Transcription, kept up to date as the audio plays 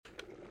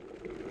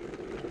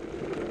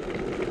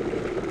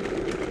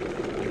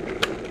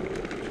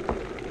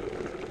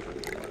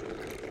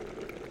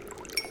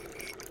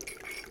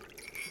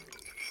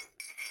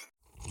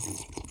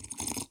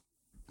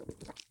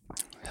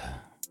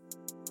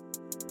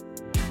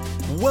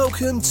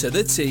Welcome to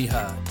the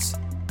T-Hut,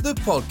 the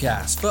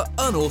podcast for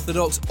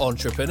unorthodox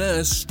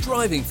entrepreneurs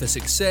striving for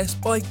success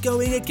by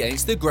going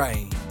against the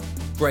grain,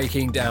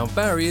 breaking down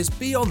barriers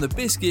beyond the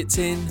biscuit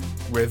tin,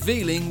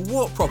 revealing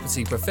what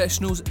property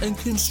professionals and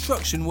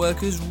construction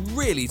workers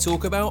really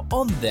talk about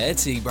on their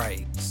tea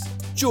breaks.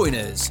 Join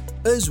us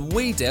as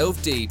we delve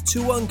deep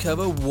to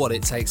uncover what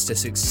it takes to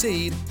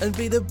succeed and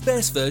be the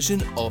best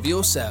version of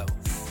yourself.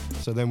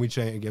 So then we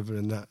train together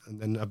and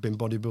then I've been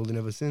bodybuilding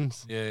ever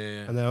since.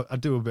 Yeah. And then I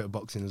do a bit of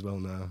boxing as well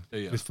now,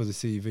 just for the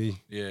CV.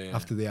 Yeah.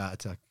 After the heart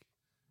attack.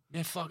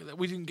 Yeah, fuck that.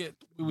 We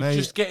were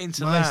just getting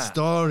to my that.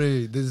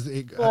 story.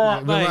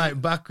 We're mate. like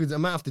backwards. I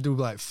might have to do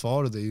like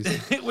 4 of these.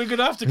 We're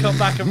gonna have to come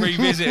back and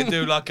revisit and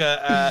do like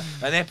an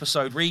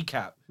episode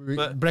recap.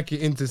 But Break it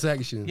into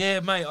sections.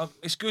 yeah, mate,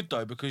 it's good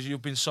though because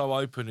you've been so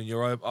open and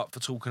you're up for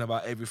talking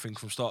about everything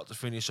from start to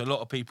finish. A lot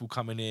of people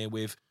come in here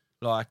with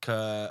like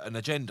an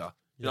agenda.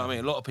 You know what I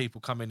mean? A lot of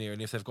people come in here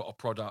and if they've got a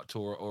product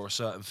or a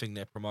certain thing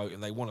they're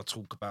promoting, they want to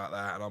talk about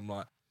that. And I'm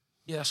like,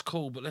 yeah, that's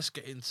cool, but let's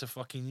get into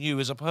fucking you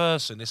as a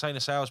person. This ain't a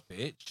sales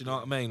pitch. Do you know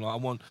what I mean? Like,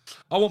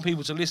 I want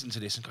people to listen to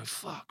this and go,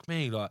 fuck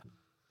me, like,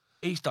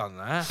 he's done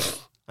that.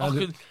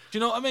 Do you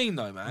know what I mean,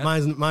 though, man?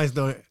 Mine's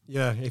done it.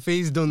 Yeah, if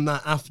he's done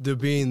that after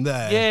being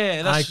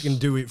there, I can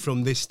do it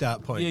from this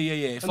start point.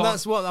 Yeah.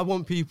 That's what I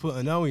want people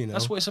to know, you know.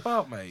 That's what it's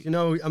about, mate. You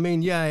know, I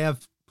mean, I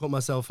have put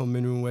myself on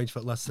minimum wage for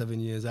the last 7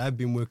 years. I've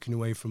been working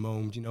away from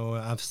home. You know,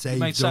 I've saved.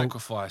 You made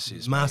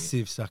sacrifices,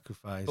 massive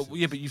sacrifice. But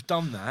you've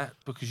done that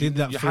because you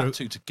had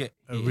to get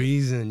a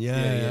reason. Yeah,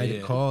 I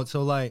had caught.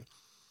 So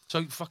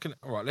fucking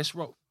all right. Let's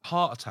roll.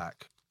 Heart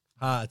attack.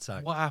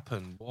 What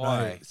happened?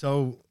 Why? Right.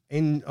 So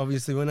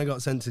obviously when I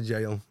got sent to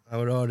jail,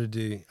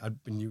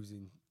 I'd been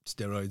using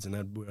steroids and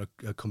I'd been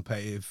a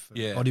competitive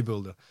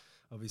bodybuilder.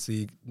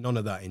 Obviously none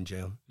of that in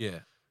jail.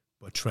 Yeah.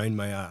 But I trained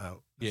my heart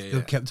out.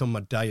 Still kept on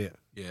my diet.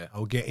 Yeah. I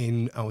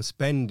was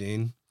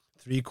spending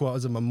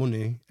 3/4 of my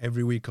money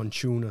every week on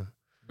tuna.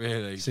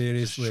 Really?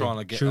 Seriously. Just trying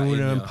to get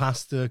tuna and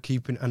pasta,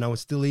 and I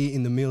was still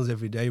eating the meals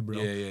every day, bro.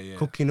 Yeah.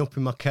 Cooking up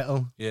in my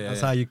kettle. Yeah.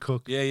 That's how you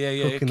cook.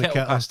 Yeah. Cooking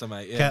Kettle pasta,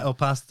 mate. Yeah. Kettle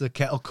pasta,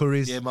 kettle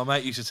curries. Yeah, my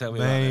mate used to tell me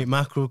mate, about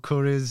mackerel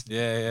curries.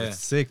 Yeah. It's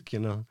sick, you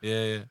know.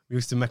 Yeah. We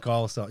used to make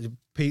all sorts of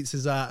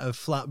pizzas out of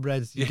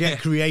flatbreads. You get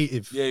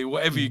creative. Yeah,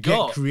 whatever you get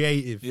got.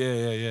 creative.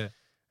 Yeah.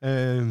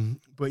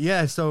 But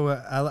yeah, so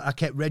I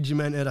kept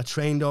regimented. I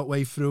trained all the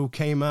way through.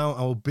 Came out.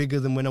 I was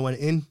bigger than when I went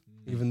in,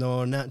 even though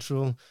I was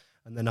natural.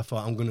 And then I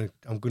thought I'm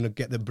gonna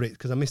get the Brits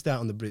because I missed out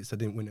on the Brits. I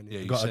didn't win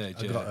any. I got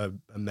a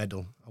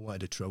medal. I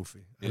wanted a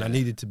trophy, and I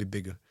needed to be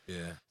bigger.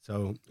 Yeah.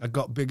 So I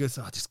got bigger.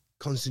 So I just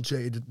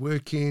concentrated,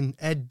 working,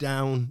 head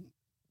down,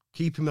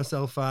 keeping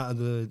myself out of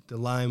the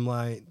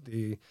limelight.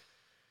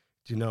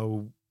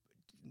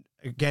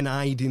 Again,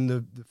 hiding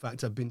the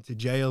fact I've been to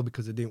jail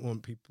because I didn't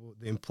want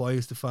the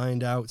employers to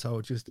find out. So I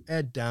was just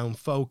head down,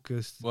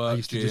 focused. I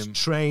used to just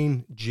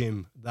train,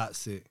 gym.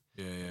 That's it.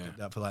 Yeah. I did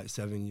that for like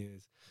 7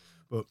 years.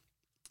 But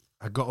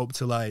I got up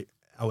to I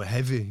was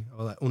heavy. I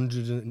was like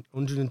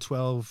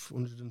 112,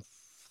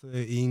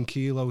 113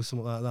 kilos,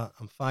 something like that.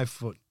 I'm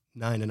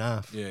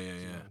 5'9.5". Yeah.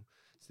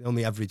 It's the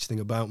only average thing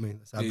about me.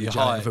 That's average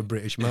height of a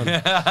British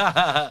man.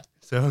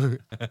 So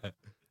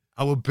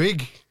I was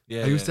big.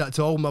 I used to have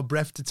to hold my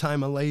breath to tie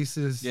my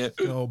laces. Yeah.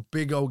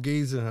 Big old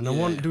geezer. And I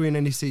wasn't doing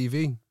any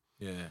CV.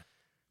 Yeah.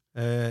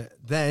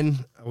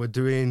 Then I was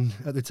doing,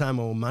 at the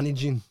time I was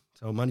managing.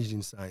 So I was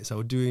managing sites. I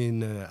was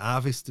doing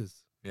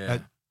harvesters. Yeah.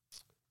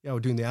 I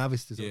was doing the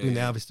harvesters. I was doing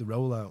the harvester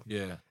rollout.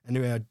 Yeah.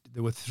 Anyway,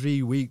 there were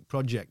 3-week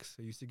projects.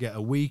 I used to get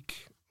a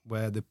week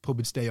where the pub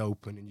would stay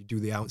open and you do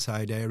the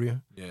outside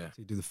area. Yeah. So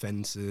you do the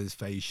fences,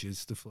 fascias,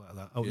 stuff like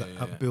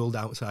that. Build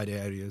outside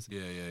areas.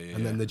 Yeah.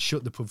 And then they'd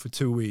shut the pub for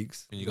 2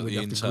 weeks. And you got the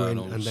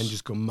internals. And then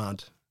just go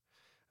mad.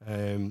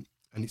 And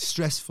it's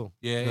stressful.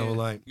 Yeah. You know,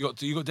 like you got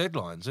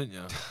deadlines, didn't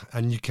you?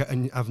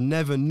 And I've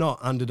never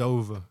not handed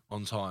over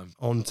on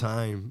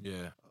time.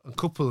 Yeah. A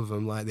couple of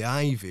them, like the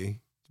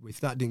Ivy,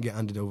 if that didn't get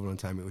handed over on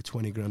time, it was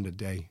 20 grand a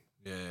day.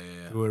 Yeah.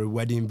 There were a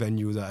wedding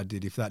venue that I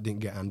did. If that didn't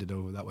get handed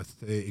over, that was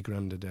 30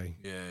 grand a day.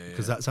 Yeah.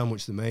 Because that's how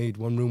much they made.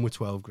 One room were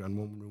 12 grand,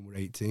 one room were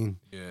 18.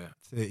 Yeah.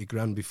 30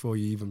 grand before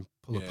you even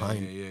pull a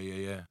pint.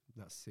 Yeah.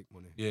 That's sick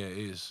money. Yeah, it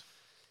is.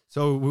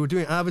 So we were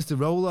doing harvester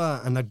roller,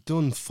 and I'd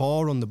done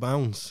 4 on the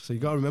bounce. So you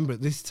got to remember,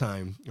 at this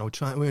time, I was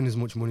trying to earn as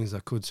much money as I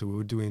could. So we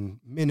were doing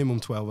minimum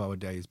 12-hour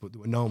days, but they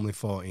were normally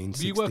 14,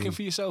 16. Were you working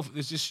for yourself?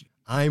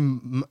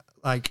 I'm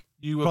like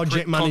you were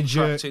project manager.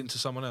 Contracting to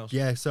someone else?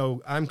 Yeah,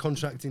 so I'm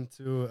contracting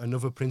to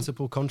another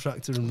principal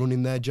contractor and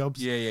running their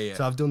jobs. Yeah.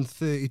 So I've done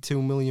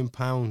 £32 million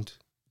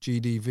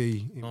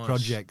GDV in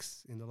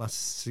projects in the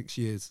last 6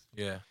 years.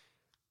 Yeah.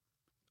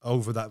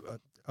 Over that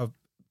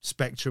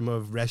spectrum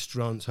of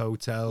restaurants,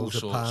 hotels,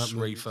 apartments,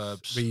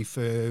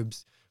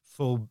 refurbs,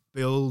 full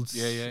builds,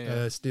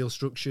 steel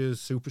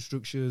structures,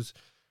 superstructures,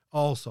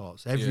 all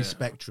sorts, every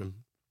spectrum.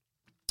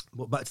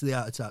 But back to the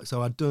heart attack.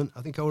 So I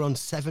think I was on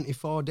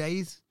 74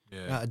 days.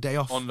 A day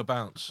off. On the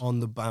bounce.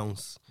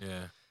 Yeah.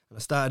 And I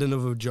started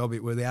another job.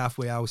 It was the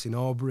halfway house in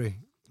Albury,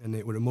 and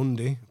it was a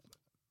Monday.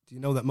 Do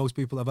you know that most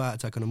people have a heart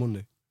attack on a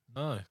Monday?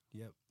 No.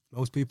 Yep.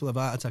 Most people have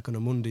a heart attack on a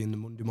Monday in the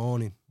Monday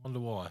morning. Wonder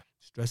why.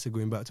 Stress of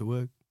going back to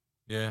work.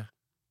 Yeah.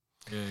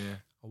 Yeah.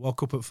 I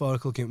woke up at 4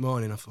 o'clock in the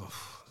morning. I thought,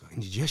 I've got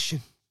indigestion.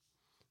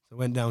 So I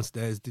went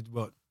downstairs, did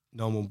what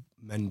normal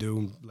men do,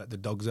 and let the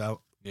dogs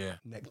out. Yeah.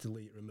 Necked a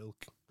litre of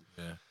milk.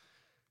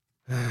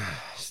 Yeah.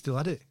 Still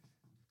had it.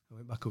 I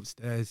went back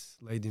upstairs,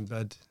 laid in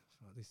bed.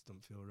 I thought, this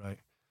don't feel right.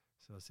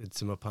 So I said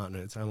to my partner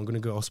at the time, I'm going to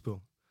go to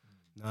hospital.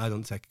 No, I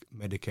don't take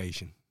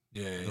medication.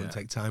 Yeah. I don't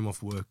take time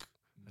off work.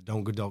 I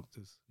don't go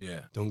doctors.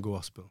 Yeah. Don't go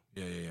hospital.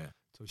 Yeah.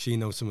 So she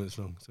knows something's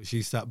wrong. So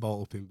she sat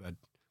bolt up in bed.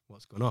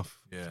 What's gone off?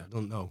 Yeah. So I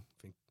don't know.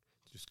 I think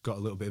just got a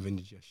little bit of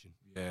indigestion.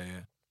 Yeah.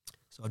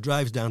 So I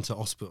drives down to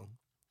hospital.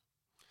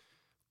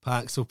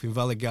 Parks up in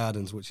Valley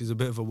Gardens, which is a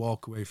bit of a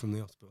walk away from the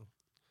hospital.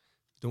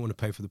 Don't want to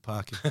pay for the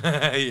parking.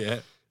 Yeah.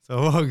 So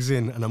I walks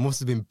in, and I must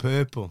have been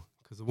purple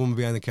because the woman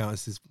behind the counter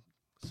says,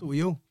 "So are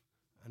you?"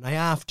 And I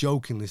half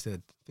jokingly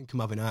said, "I think I'm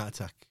having a heart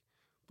attack."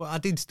 But I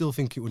did still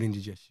think it was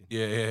indigestion.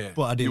 Yeah.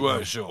 But I didn't. You weren't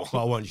know. sure.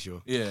 But I wasn't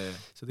sure. Yeah.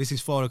 So this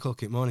is 4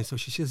 o'clock in the morning. So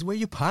she says, "Where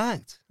you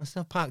parked?" I said,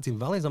 "I've parked in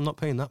Valleys. I'm not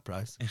paying that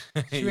price."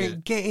 She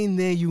went, "Get in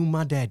there, you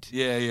mad head."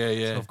 Yeah.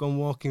 So I've gone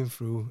walking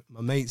through.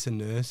 My mate's a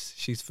nurse.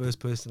 She's the first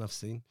person I've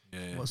seen.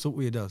 Yeah. "What's up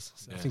with you, Daz?" I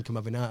said, "I think I'm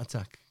having a heart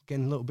attack."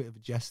 Again, a little bit of a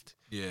jest.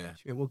 Yeah.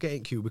 She went, "Well, get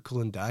in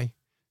cubicle and die."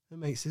 The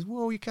mate says,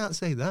 "Whoa, you can't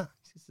say that."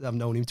 She says, "I've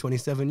known him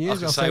 27 I years.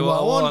 can I'll say what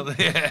I want. want."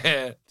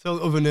 Yeah. So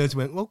the other nurse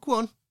went, "Well, go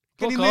on.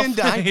 Get Fuck in there and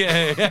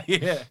off. die."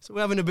 Yeah. So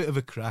we're having a bit of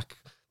a crack.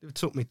 They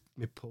took me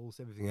my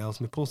pulse, everything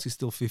else. My pulse is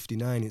still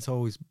 59. It's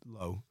always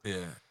low.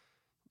 Yeah.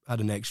 Had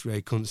an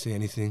X-ray, couldn't see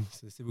anything.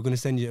 So they said, "We're going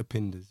to send you to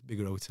Pinders,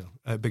 bigger hospital."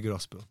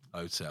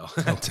 Hotel.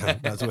 Hotel,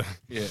 that's where.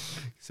 Yeah.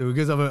 So we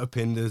goes over to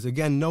Pinders.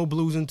 Again, no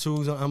blues and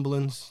twos on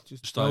ambulance.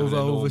 Just over drove there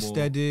over, normal.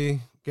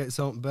 steady, gets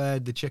on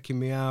bed. They're checking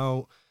me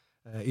out.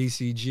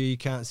 ECG,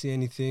 can't see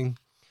anything.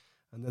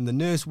 And then the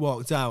nurse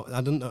walked out.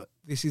 I don't know.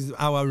 This is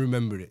how I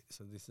remember it.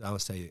 So this is how I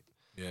say it.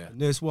 Yeah. The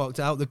nurse walked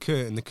out the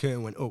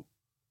curtain went up.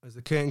 As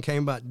the curtain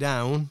came back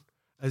down,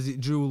 as it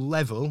drew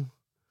level,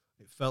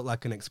 it felt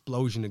like an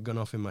explosion had gone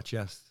off in my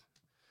chest.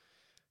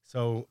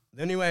 So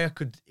the only way I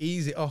could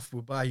ease it off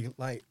was by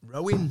like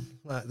rowing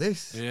like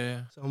this.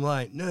 Yeah. So I'm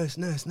like, nurse.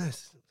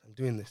 I'm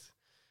doing this.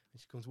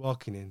 And she comes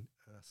walking in,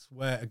 and I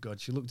swear to God,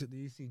 she looked at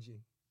the ECG.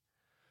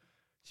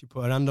 She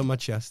put her hand on my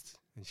chest,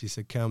 and she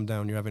said, "Calm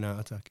down, you're having a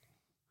heart attack."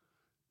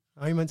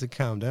 How are you meant to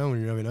calm down when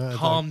you're having a heart attack?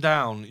 Calm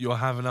down. You're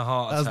having a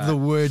heart attack. That's the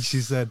word she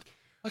said.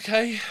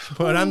 Okay. She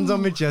put her hands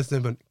on my chest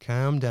and went,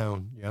 "Calm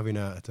down, you're having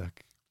a heart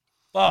attack."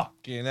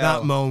 Fucking hell.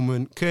 That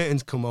moment,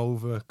 curtains come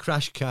over,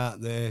 crash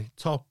cart there,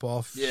 top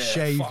off, Yeah,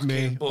 shave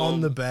me, fucking boom.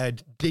 on the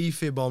bed,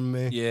 defib on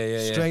me,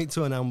 Yeah. straight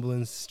to an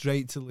ambulance,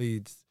 straight to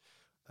Leeds.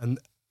 And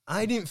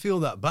I didn't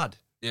feel that bad.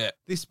 Yeah.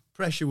 This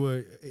pressure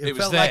It was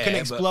felt like an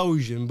there, but-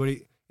 explosion, but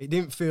it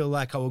didn't feel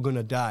like I was going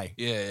to die.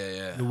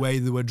 Yeah. The way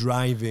they were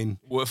driving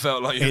What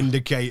felt like you.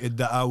 indicated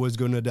that I was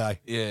going to die.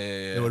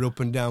 Yeah. They were up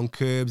and down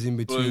curbs in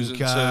between Blues and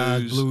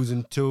cars, twos. blues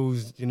and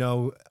twos, you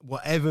know,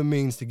 whatever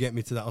means to get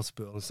me to that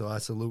hospital. So I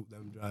salute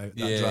them, that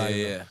driver.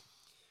 Yeah.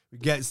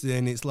 It gets there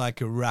and it's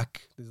like a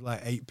rack. There's like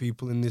 8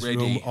 people in this Ready.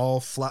 room, all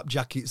flap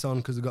jackets on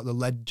because they've got the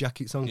lead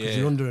jackets on because Yeah.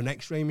 you're under an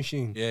X-ray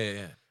machine.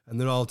 Yeah. And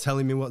they're all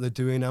telling me what they're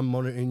doing. I'm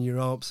monitoring your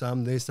ops.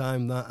 I'm this,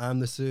 I'm that. I'm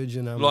the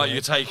surgeon. I'm Like that.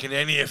 you're taking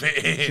any of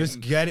it in. Just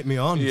get me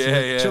on. Yeah, So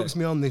it yeah. chucks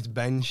me on this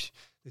bench.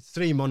 There's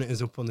 3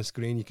 monitors up on the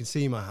screen. You can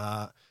see my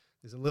heart.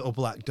 There's a little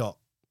black dot.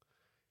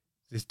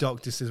 This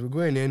doctor says, "We're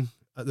going in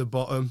at the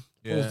bottom."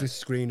 Pulls Yeah. this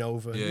screen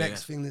over. Yeah,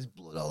 Next thing, there's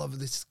blood all over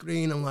this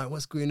screen. I'm like,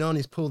 "What's going on?"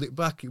 He's pulled it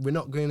back. "We're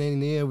not going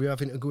in here. We're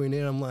having to go in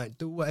here." I'm like,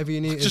 "Do whatever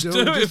you need Just to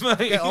do. do it, mate.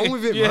 Get on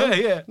with it, Yeah,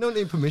 man. yeah. Don't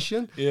need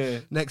permission."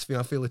 Yeah. Next thing,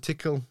 I feel a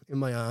tickle in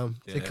my arm,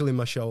 Yeah. tickle in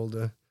my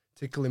shoulder,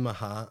 tickle in my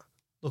heart.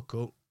 Look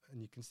up, and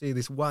you can see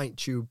this white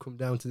tube come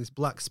down to this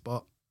black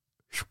spot,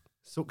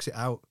 sucks it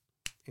out.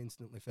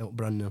 Instantly felt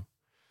brand new.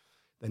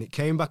 Then it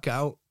came back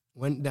out,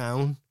 went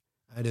down.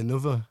 I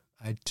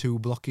had 2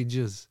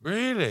 blockages.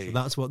 Really? So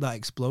that's what that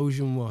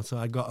explosion was. So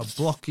I got a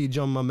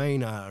blockage on my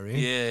main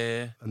artery,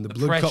 Yeah. and the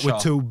blood clot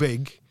was too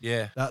big.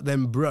 Yeah. That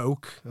then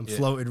broke and Yeah.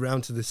 floated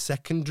round to the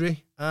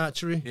secondary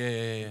artery.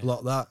 Yeah.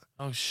 Blocked that.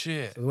 Oh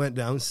shit. So I went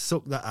down,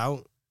 sucked that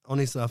out.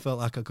 Honestly, I felt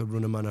like I could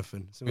run a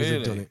marathon. As soon as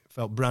I'd done Really? it,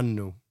 felt brand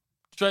new.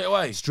 Straight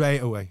away. Straight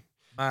away.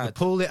 I Mad.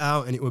 pulled it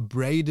out and it was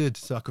braided,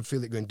 so I could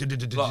feel it going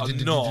Like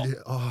a knot.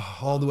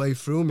 all the way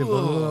through me, but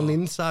on the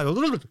inside.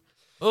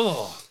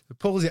 Oh. It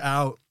pulls it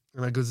out,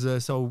 and I goes,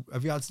 "So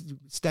have you had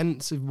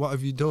stents? What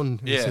have you done?"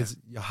 And Yeah. He says,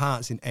 "Your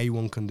heart's in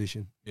A1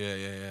 condition. Yeah.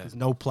 There's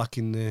no plaque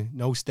in there,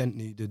 no stent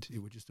needed. It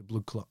was just a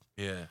blood clot."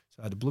 Yeah. So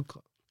I had a blood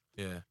clot.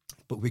 Yeah.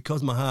 But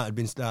because my heart had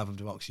been starved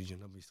of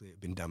oxygen, obviously it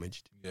had been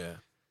damaged. Yeah.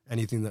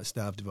 Anything that's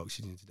starved of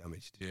oxygen is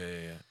damaged.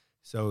 Yeah.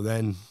 So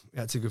then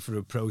I had to go through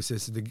a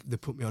process. They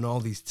put me on all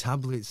these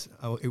tablets.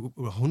 It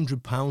were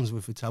 £100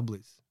 worth of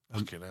tablets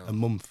Fucking hell. a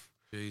month.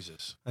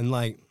 Jesus. And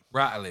like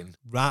Rattling.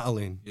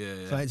 rattling.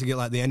 Yeah. So I had to get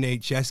like the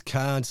NHS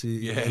card. So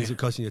Yeah. it ends up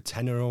costing you a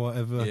tenner or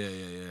whatever.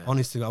 Yeah.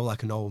 Honestly, I was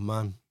like an old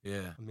man.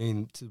 Yeah. I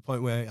mean, to the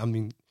point where,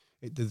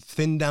 they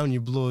thin down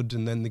your blood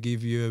and then they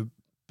give you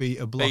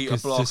beta Beta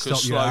blockers to blockers, stop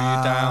slow your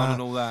you down heart.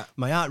 and all that.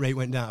 My heart rate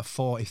went down to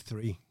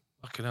 43.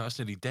 Fucking hell, that's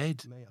nearly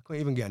dead. Mate, I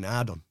couldn't even get an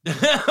hard on.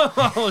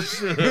 Oh,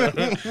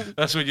 shit.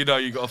 That's when you know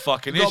you got a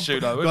fucking issue,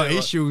 though. Got isn't it?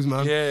 issues,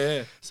 man.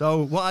 Yeah.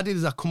 So what I did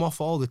is I come off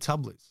all the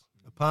tablets,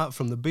 apart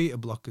from the beta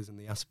blockers and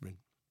the aspirin,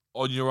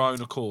 On your own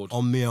accord.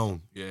 on my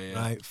own. Yeah.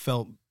 Right,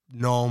 felt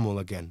normal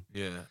again.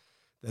 Yeah.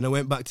 Then I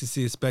went back to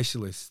see a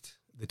specialist.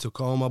 They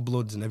took all my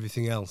bloods and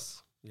everything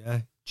else.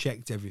 Yeah,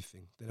 checked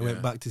everything. Then I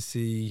went back to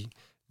see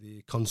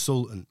the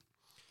consultant.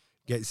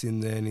 Gets in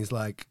there and he's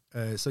like,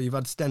 so you've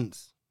had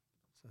stents?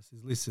 So I says,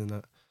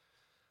 listen,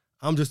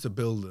 I'm just a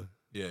builder.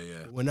 Yeah.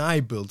 When I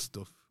build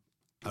stuff,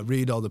 I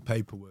read all the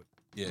paperwork.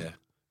 Yeah.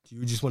 Do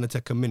you just want to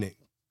take a minute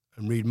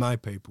and read my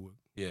paperwork?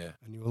 Yeah.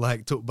 And you were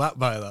like, took back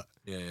by that.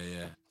 Yeah.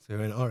 So I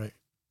went, all right.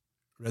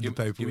 Read the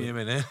paperwork. Give me a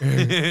minute.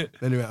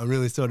 Then he went, I'm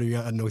really sorry you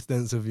had no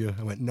stents of you.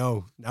 I went,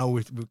 no, now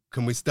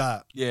can we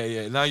start?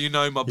 Yeah. Now you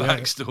know my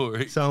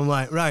backstory. So I'm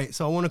like, right,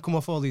 so I want to come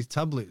off all these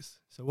tablets.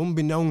 So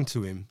unbeknown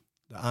to him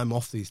that I'm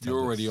off these tablets.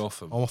 You're already off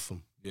them. Off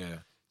them. Yeah.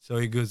 So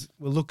he goes,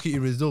 well, look at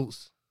your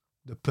results.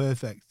 They're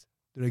perfect.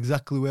 They're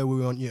exactly where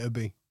we want you to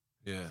be.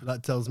 Yeah. So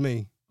that tells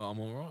me I'm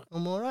all right.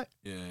 I'm all right.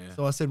 Yeah.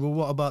 So I said, well,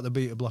 what about the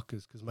beta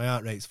blockers? Because my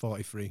heart rate's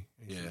 43.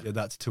 And he said, Yeah.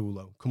 That's too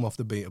low. Come off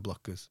the beta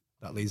blockers.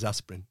 That leaves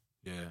aspirin.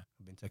 Yeah.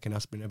 I've been taking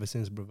aspirin ever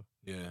since, brother.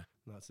 Yeah.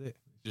 And that's it.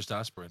 Just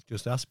aspirin.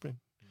 Just aspirin.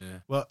 Yeah.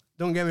 Well,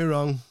 don't get me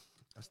wrong.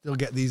 I still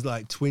get these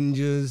like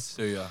twinges.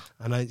 Do ya?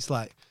 And it's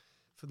like,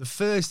 for the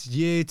first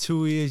year,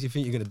 2 years, you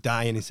think you're going to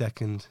die any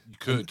second. You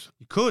could.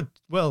 You could.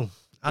 Well,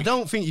 I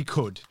don't think you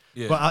could.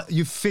 Yeah. But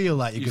you feel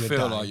like you're You going to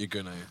die. feel like you're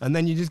gonna. And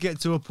then you just get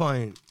to a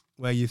point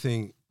where you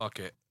think, Fuck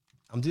it.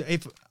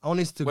 if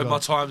honest to When God, my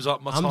time's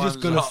up, I'm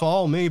just going to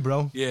fall me,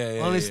 bro.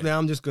 Yeah. Honestly,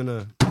 I'm just going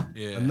to,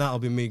 Yeah. and that'll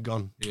be me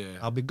gone. Yeah.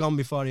 I'll be gone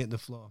before I hit the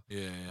floor.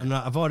 Yeah. And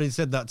I've already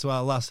said that to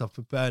our lass. I've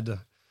prepared her.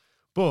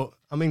 But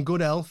I'm in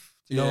good health.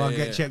 You know, I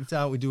get checked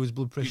out. We do his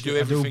blood pressure. do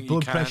everything I you do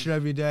blood can. pressure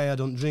every day. I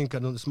don't drink. I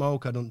don't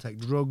smoke. I don't take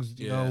drugs.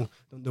 You Yeah. know,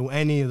 don't do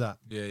any of that.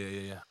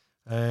 Yeah.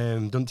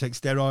 Don't take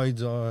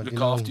steroids or Look you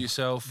know, after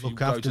yourself. Look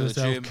you after go to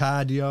myself. the gym.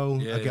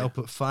 Cardio. Yeah, I get yeah. up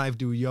at 5,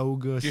 do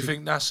yoga. Do you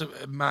think that's a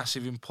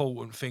massive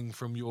important thing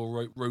from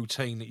your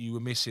routine that you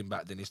were missing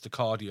back then? Is the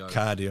cardio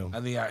cardio?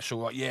 and the actual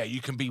like, yeah, you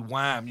can be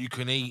wham, you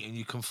can eat and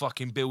you can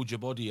fucking build your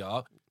body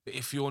up. But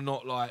if you're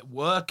not like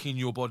working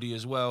your body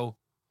as well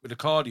with the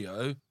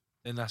cardio,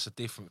 then that's a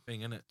different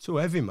thing, isn't it? Too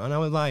heavy, man. I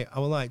was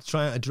like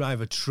trying to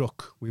drive a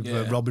truck with a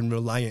Yeah. Robin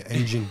Reliant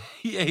engine.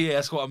 Yeah,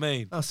 that's what I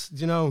mean. That's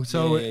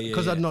so Yeah,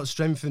 because yeah. I'd not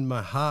strengthened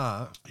my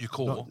heart, Your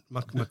core.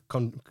 by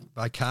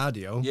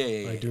cardio,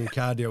 Yeah, by yeah. doing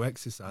cardio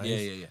exercise.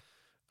 Yeah.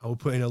 I was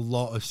putting a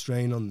lot of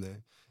strain on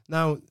there.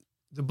 Now it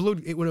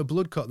was a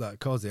blood clot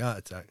that caused the heart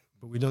attack,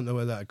 but we don't know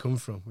where that had come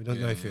from. We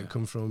don't know if it had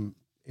come from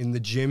in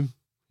the gym,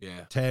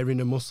 Yeah. tearing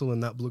a muscle,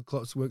 and that blood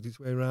clot's worked its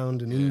way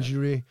around, an Yeah.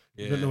 injury.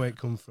 We don't know Yeah. where it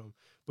come from,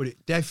 but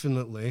it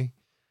definitely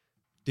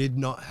did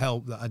not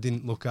help that I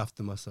didn't look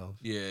after myself.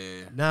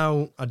 Yeah.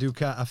 Now I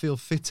feel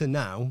fitter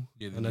now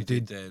Yeah, than you I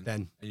did then.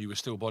 then. And you were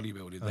still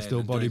bodybuilding. I was then still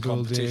and doing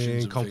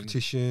bodybuilding, and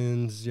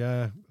competitions,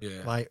 yeah. things.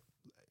 Yeah. Like,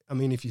 I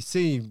mean, if you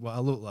see what I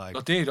look like,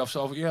 I did. I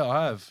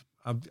have.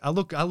 I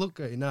look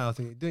at it now. I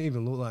think it don't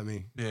even look like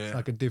me. Yeah. It's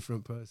like a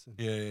different person.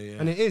 Yeah.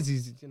 And it is.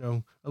 He's,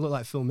 I look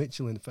like Phil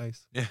Mitchell in the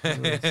face. Yeah.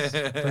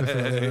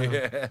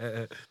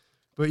 Yeah.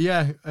 But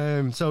yeah,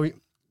 so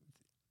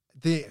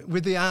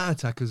with the heart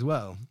attack as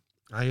well,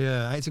 I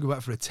had to go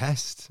back for a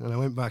test, and I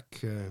went back.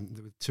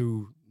 There were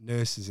 2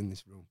 nurses in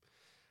this room,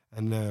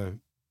 and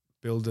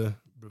Builder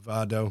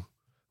Bravado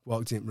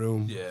walked in the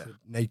room. Yeah. Said,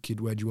 naked.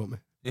 Where do you want me?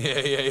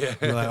 Yeah.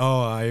 I'm like,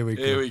 oh, here we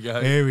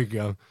go. Here we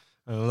go.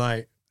 And I'm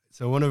like,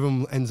 so one of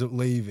them ends up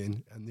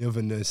leaving, and the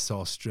other nurse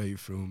saw straight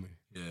through me.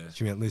 Yeah.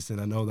 She went, listen,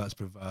 I know that's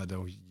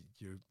bravado.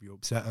 You're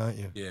upset, aren't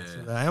you? Yeah. I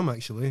said, I am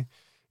actually.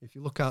 If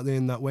you look out there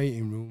in that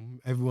waiting room,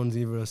 everyone's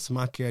either a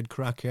smackhead,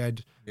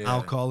 crackhead, Yeah.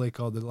 alcoholic,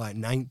 or they're like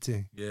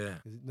 90. Yeah.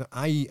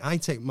 I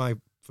take my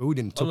food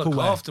in I look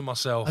Tupperware. after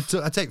myself.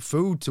 I take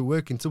food to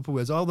work in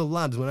Tupperware. All the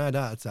lads, when I had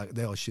a heart attack,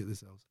 they all shit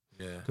themselves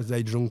Yeah. because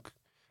they drunk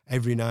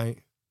every night,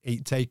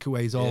 eat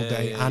takeaways all Yeah,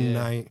 day yeah, and yeah.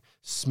 night,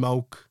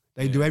 smoke.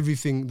 They do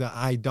everything that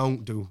I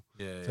don't do.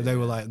 Yeah. So they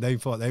were like, they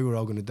thought they were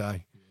all going to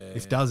die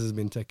if Daz has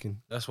been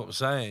taken. That's what I'm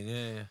saying.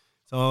 Yeah.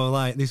 So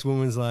like this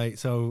woman's like,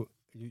 so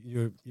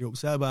you're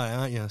upset about it,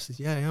 aren't you? I said,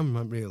 yeah, I am,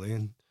 not really.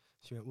 And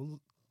she went,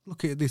 well,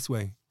 look at it this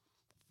way: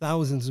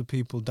 thousands of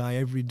people die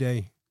every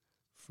day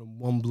from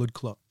one blood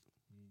clot.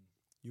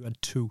 You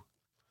had 2.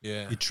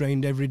 Yeah. You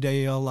trained every day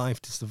of your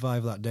life to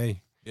survive that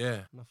day. Yeah.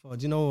 And I thought,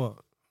 do you know what?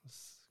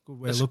 That's a good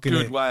way That's of a looking at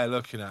good it. way of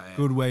looking at it.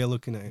 Good way of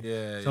looking at it.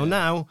 Yeah. So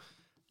now,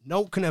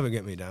 no can ever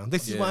get me down.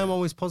 This is why Yeah. I'm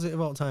always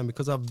positive all the time,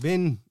 because I've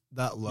been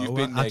that low. You've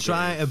been I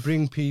try to negative.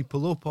 bring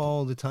people up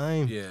all the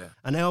time. Yeah.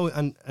 And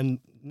and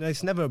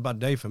it's never a bad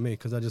day for me,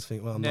 because I just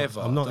think, well,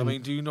 Never. I'm not I in,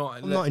 mean, do you not?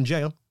 I'm not in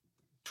jail.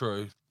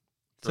 True.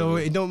 So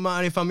it don't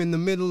matter if I'm in the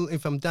middle,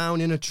 if I'm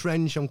down in a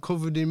trench, I'm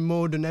covered in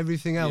mud and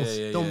everything else.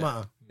 Don't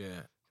matter. Yeah.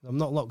 I'm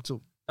not locked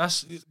up.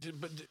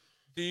 But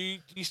do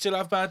you still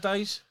have bad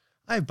days?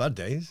 I have bad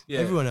days. Yeah.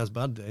 Everyone has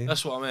bad days.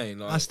 That's what I mean.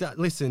 Like,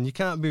 Listen, you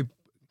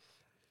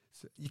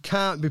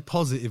can't be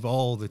positive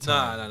all the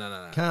time.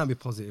 No. Can't be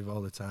positive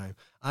all the time.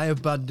 I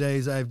have bad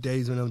days. I have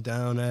days when I'm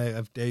down. I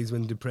have days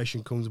when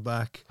depression comes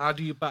back. How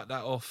do you back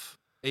that off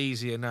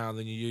easier now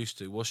than you used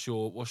to? What's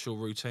your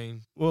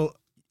routine? Well,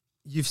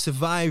 you've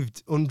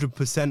survived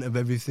 100% of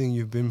everything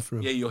you've been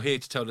through. Yeah, you're here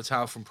to tell the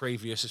tale from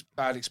previous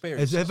bad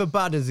experiences. As ever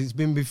bad as it's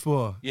been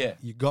before. Yeah.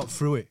 You got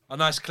through it. A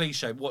nice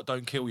cliche. What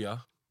don't kill you?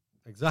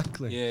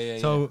 Exactly. Yeah.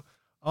 So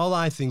all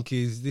I think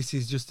is this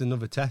is just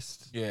another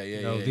test. Yeah.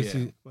 This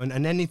is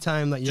and any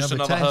time that you Just have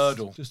a another test,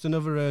 hurdle. just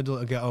another hurdle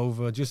to get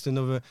over. Just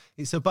another.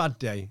 It's a bad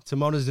day.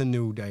 Tomorrow's a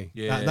new day.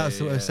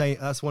 That's what I say.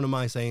 That's one of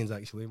my sayings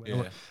actually. When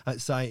I'm at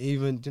site,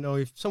 even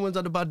if someone's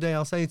had a bad day,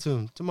 I'll say to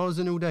them, "Tomorrow's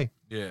a new day."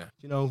 Yeah.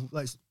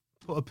 Let's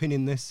put a pin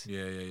in this.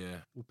 Yeah.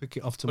 We'll pick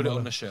it off Put tomorrow. it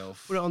on the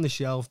shelf. Put it on the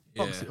shelf.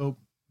 Box Yeah. it up.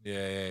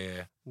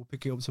 Yeah. We'll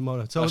pick it up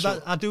tomorrow. So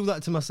I do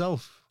that to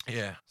myself.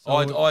 Yeah, So-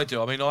 I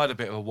do. I mean, I had a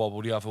bit of a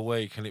wobble the other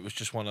week, and it was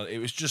just it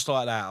was just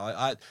like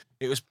that.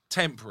 It was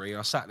temporary.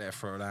 I sat there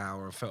for an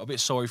hour and felt a bit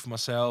sorry for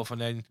myself,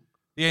 and then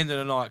the end of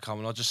the night come,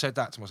 and I just said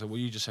that to myself. Well,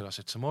 you just said, I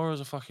said, tomorrow's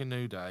a fucking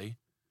new day.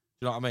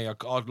 You know what I mean?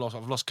 I've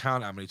lost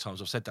count how many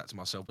times I've said that to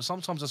myself, but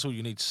sometimes that's all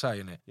you need to say,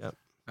 isn't it? Yep.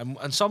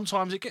 And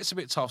sometimes it gets a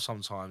bit tough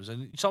sometimes,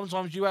 and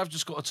sometimes you have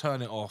just got to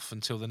turn it off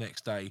until the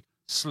next day.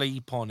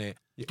 Sleep on it.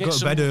 Go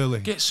to bed early.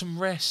 Get some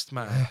rest,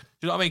 man. Do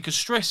you know what I mean? Because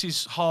stress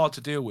is hard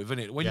to deal with, isn't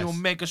it? When Yes. you're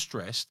mega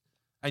stressed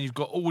and you've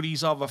got all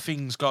these other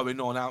things going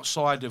on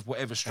outside of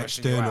whatever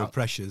stressing you External out.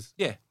 pressures.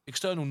 Yeah,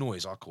 external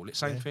noise, I call it.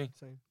 Same Yeah, thing.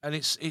 same. And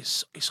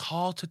it's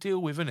hard to deal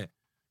with, isn't it?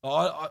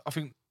 I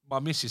think my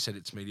missus said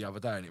it to me the other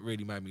day, and it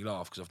really made me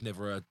laugh because I've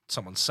never heard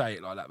someone say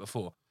it like that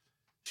before.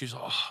 She was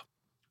like, "Oh,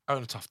 I'm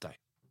having a tough day."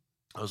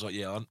 I was like,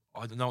 "Yeah,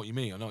 I know what you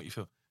mean. I know what you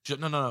feel." She's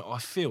like, no, I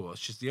feel.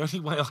 It's just the only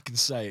way I can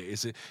say it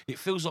is it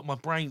feels like my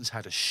brain's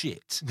had a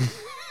shit.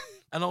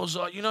 And I was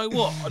like, you know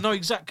what? I know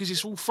exactly, because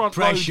it's all front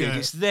Pressure. loaded.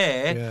 It's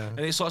there, Yeah. and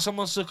it's like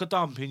someone took a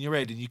dump in your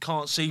head and you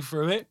can't see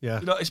through it. Yeah.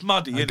 You know, it's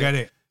muddy, I isn't get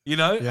it. You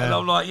know? Yeah. And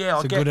I'm like, yeah, I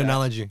It's a get good that.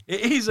 analogy.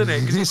 It is, isn't it?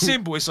 Because it's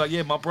simple. It's like,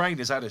 yeah, my brain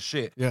has had a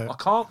shit. Yeah. I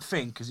can't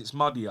think because it's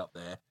muddy up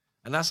there.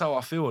 And that's how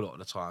I feel a lot of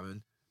the time.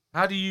 And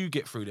how do you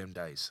get through them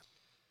days?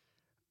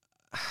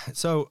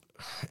 So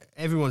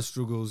everyone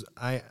struggles.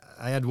 I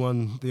had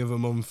one the other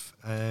month.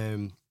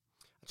 I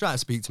try to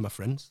speak to my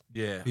friends.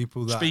 Yeah.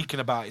 People that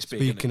Speaking about it's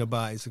big, isn't speaking it?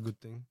 about it's a good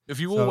thing. Have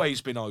you So-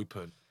 always been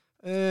open?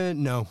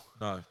 No,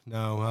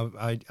 No.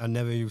 I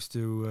never used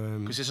to.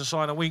 Because it's a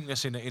sign of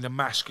weakness in a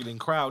masculine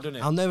crowd, isn't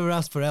it? I'll never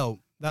ask for help.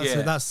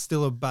 That's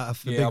still a big I'm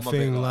a bit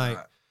thing. like Like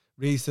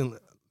that.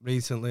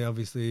 recently,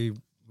 obviously,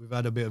 we've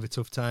had a bit of a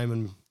tough time,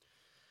 and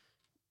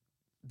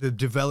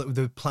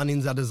the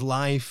planning's had us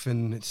life,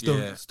 and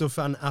stuff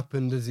hasn't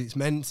happened as it's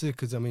meant to.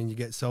 Because I mean, you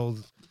get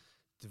sold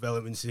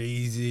development's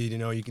easy.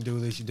 You can do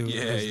this, you do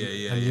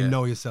this, and you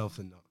know yourself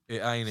and not.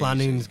 It ain't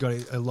Planning's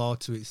easy. got a law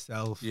to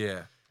itself.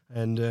 Yeah.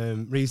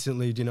 And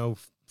recently,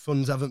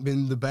 funds haven't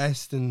been the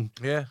best,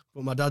 Yeah.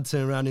 but my dad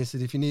turned around and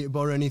said, if you need to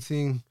borrow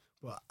anything,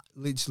 well,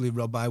 literally,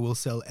 Rob, I will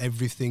sell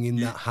everything in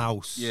that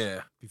house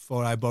Yeah.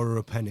 before I borrow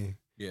a penny.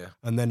 Yeah.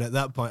 And then at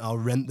that point, I'll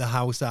rent the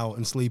house out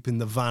and sleep in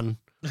the van.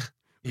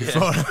 Yeah.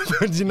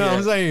 Before, do you know what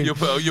I'm saying? You'll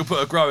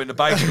put a grow in the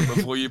basement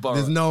before you borrow.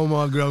 There's it. no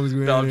more grows.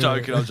 No, I'm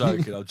joking. I'm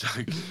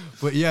joking.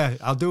 But yeah,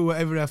 I'll do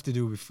whatever I have to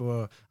do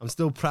before. I'm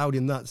still proud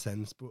in that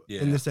sense, but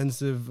in Yeah. the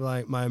sense of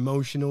like my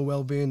emotional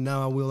well-being,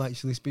 now I will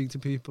actually speak to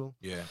people.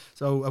 Yeah.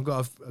 So I've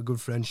got a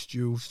good friend,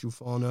 Stu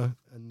Fauna,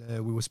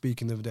 and we were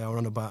speaking the other day. I were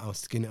on about how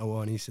skin I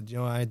was, and he said,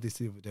 I had this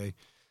the other day.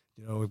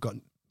 We've got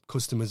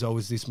customers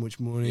always this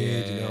much money.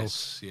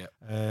 Yes. Yeah.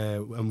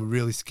 And we're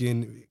really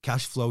skin.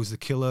 Cash flow's the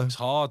killer. It's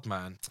hard,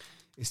 man.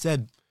 He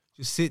said,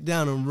 just sit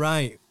down and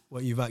write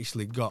what you've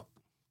actually got,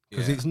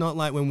 because Yeah. it's not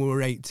like when we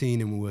were 18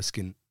 and we were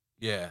skin.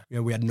 Yeah.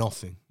 We had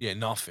nothing. Yeah.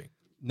 Nothing.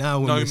 Now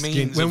when No we're skin,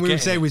 means when of we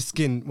getting say it. we're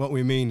skin, what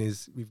we mean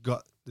is we've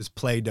got this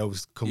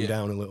Play-Doh's come Yeah.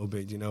 down a little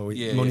bit. Yeah,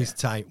 Money's yeah.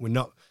 tight. We're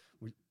not.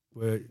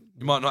 We're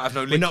You might not have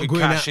no We're not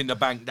liquid going cash out- in the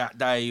bank that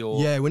day,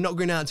 or yeah, we're not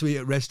going out to eat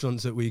at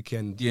restaurants at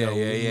weekend. Yeah.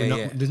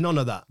 There's none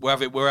of that.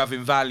 we're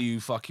having value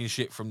fucking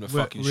shit from the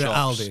fucking We're at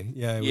shops. Aldi.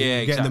 Yeah, we're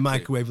Yeah, getting the exactly.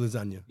 microwave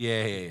lasagna.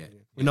 Yeah.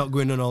 We're not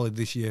going on holiday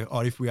this year,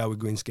 or if we are, we're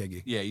going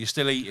skeggy. Yeah, you're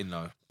still eating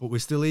though. But we're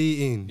still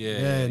eating.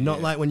 Yeah, not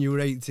yeah. like when you were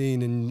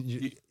 18 and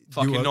you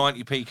Fucking were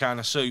 90p can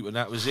of soup and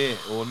that was it,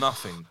 or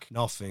nothing.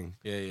 nothing.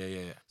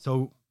 Yeah.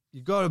 So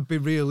you got to be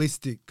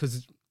realistic,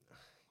 because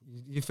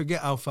you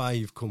forget how far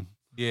you've come.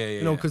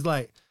 Yeah. Because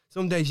like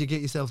some days you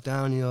get yourself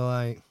down, and you're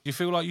like, Do you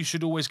feel like you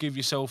should always give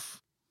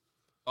yourself,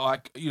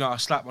 like, a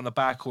slap on the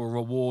back or a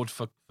reward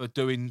for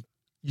doing?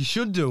 you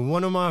should do.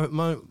 One of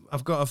my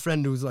I've got a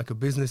friend who's like a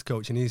business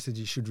coach, and he said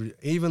you should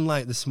even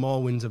like the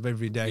small wins of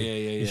every day.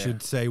 Yeah. You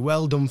should say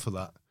well done for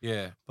that.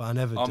 Yeah. But I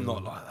never do. I'm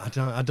not like that.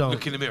 I don't.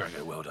 Look in the mirror and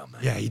go, well done,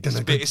 man. Yeah, you done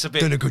It's a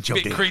bit job.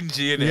 bit dear.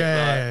 cringy, isn't it?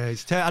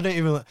 Yeah, I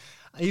don't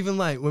even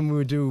like when we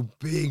would do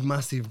big,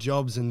 massive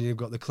jobs, and you've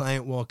got the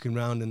client walking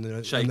around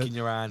and Shaking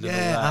your hand. and all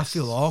Yeah, that. I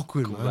feel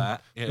awkward, Cool man.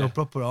 that, I yeah. feel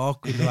proper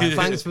awkward. They're like,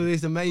 thanks for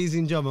this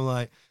amazing job. I'm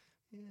like,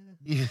 yeah,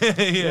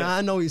 Yeah,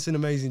 I know it's an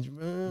amazing.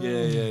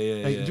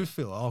 Yeah. You just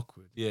feel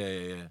awkward.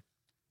 Yeah.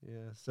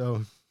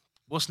 So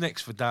What's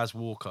next for Daz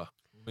Walker?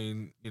 I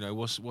mean, you know,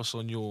 what's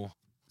on your...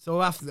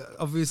 So after,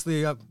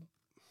 obviously, I've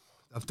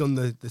done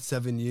the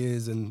 7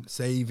 years and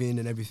saving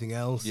and everything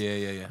else.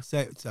 Yeah.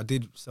 So I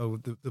did. So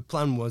the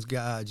plan was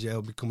get out of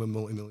jail, become a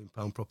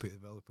multi-million-pound property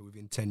developer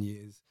within 10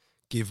 years,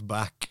 give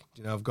back.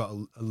 You know, I've got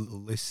a little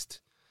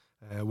list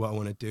what I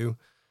want to do.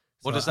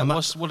 What So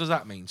what does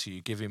that mean to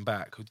you? Giving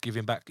back?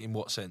 Giving back in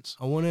what sense?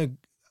 I want to.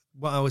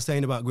 What I was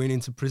saying about going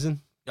into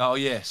prison. Oh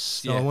yes.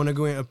 So I want to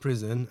go into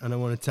prison and I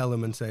want to tell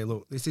them and say,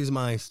 look, this is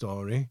my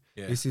story.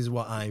 Yeah. This is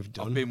what I've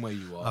done. I've been where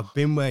you are. I've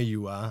been where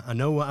you are. I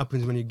know what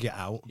happens when you get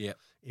out. Yeah.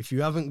 If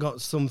you haven't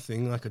got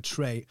something like a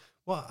trait,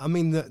 what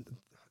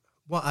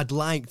I'd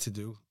like to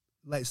do,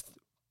 like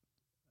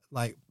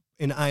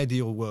in an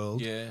ideal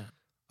world. Yeah.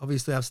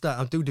 Obviously,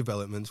 I'll do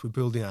developments. We're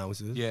building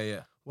houses.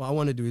 Yeah. What I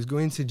want to do is go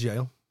into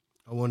jail.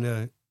 I want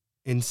to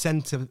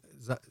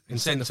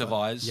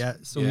incentivize. Yeah,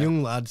 some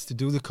young lads to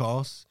do the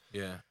course.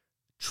 Yeah.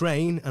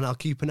 Train, and I'll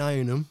keep an eye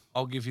on them.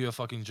 I'll give you a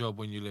fucking job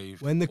when you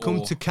leave. When they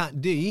come to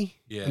Cat D,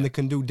 and they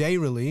can do day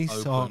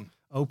release or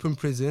open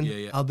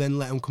prison, I'll then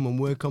let them come and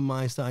work on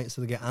my site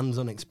so they get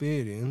hands-on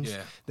experience.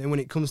 Yeah. Then when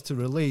it comes to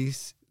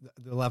release,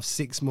 they'll have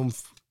 6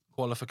 month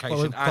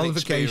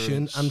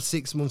qualification and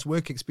 6 months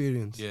work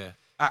experience. Yeah.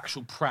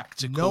 Actual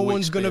practical. No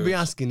one's going to be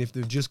experience. asking if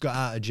they've just got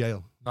out of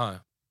jail. No.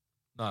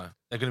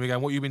 They're going to be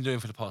going, what have you been doing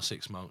for the past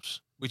 6 months?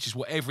 Which is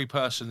what every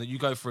person that you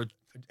go for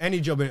any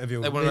job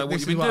interview, they want to know what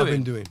this you've is been what doing. I've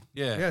been doing.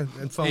 Yeah.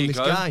 And phone this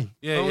guy.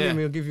 Phone him,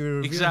 he'll give you a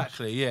review.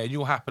 Exactly, yeah, and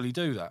you'll happily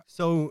do that.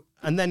 So,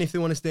 and then if they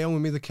want to stay on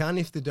with me, they can.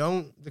 If they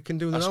don't, they can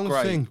do their own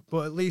thing.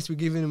 But at least we're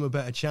giving them a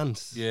better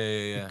chance.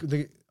 Yeah.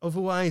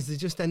 Otherwise, they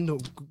just end up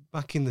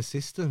back in the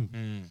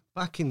system.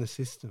 Back in the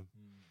system.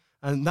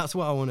 And that's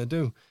what I want to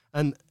do.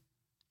 And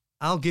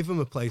I'll give them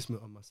a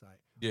placement on my site.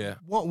 Yeah.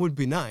 What would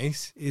be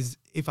nice is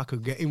if I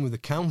could get in with the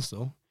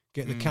council,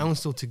 get the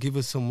council to give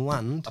us some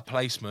land. A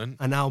placement.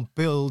 And I'll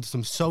build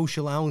some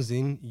social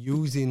housing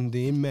using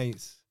the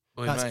inmates.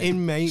 That's mate,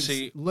 inmates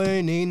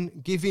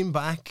learning, giving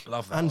back,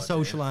 love that and idea.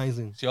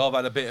 socialising. See, I've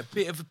had a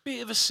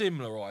bit of a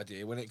similar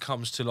idea when it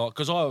comes to like,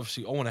 because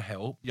I want to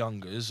help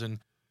youngers, and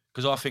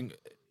because I think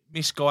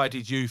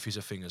misguided youth is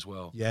a thing as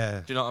well.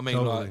 Yeah, do you know what I mean?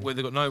 totally. Like where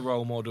they've got no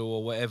role model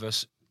or whatever,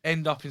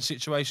 end up in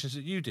situations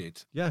that you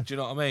did. Yeah, do you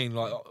know what I mean?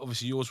 Like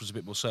obviously yours was a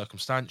bit more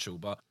circumstantial,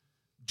 but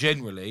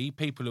generally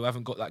people who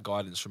haven't got that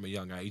guidance from a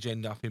young age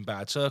end up in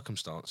bad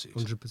circumstances.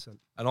 100%.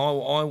 And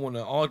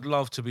I'd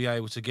love to be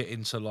able to get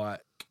into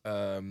like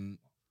them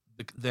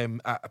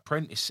at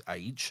apprentice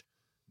age,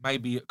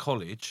 maybe at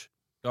college,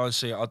 go and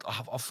see.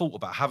 I've thought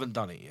about, haven't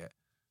done it yet,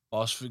 but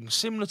I was thinking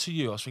similar to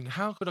you. I was thinking,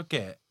 how could I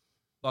get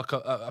like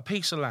a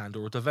piece of land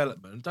or a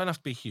development? Don't have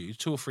to be huge,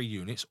 2 or 3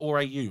 units or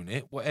a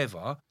unit,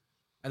 whatever,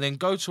 and then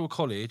go to a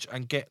college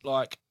and get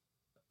like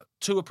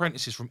 2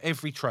 apprentices from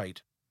every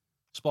trade.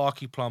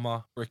 Sparky,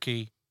 plumber,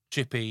 bricky,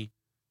 chippy.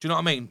 Do you know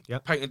what I mean?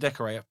 Yep. Paint and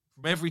decorator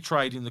from every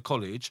trade in the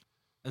college,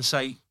 and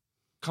say,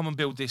 come and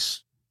build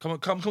this.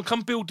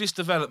 Come build this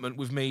development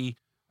with me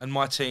and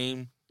my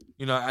team.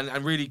 You know,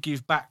 and really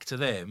give back to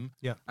them.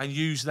 Yeah. And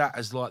use that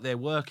as like their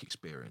work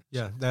experience.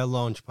 Yeah, their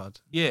launch pad.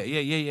 Yeah.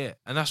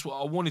 And that's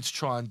what I wanted to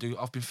try and do.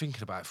 I've been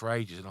thinking about it for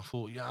ages, and I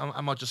thought,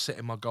 am I just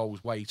setting my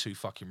goals way too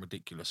fucking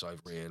ridiculous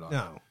over here? Like,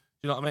 No. do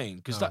you know what I mean?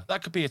 Because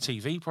that could be a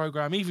TV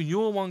program. Even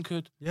your one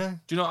could. Yeah.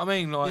 Do you know what I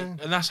mean? Like,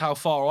 and that's how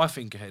far I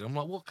think ahead. I'm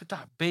like, what could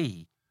that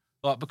be?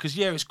 Like, because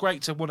it's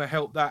great to want to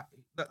help that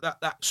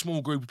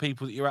small group of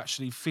people that you're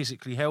actually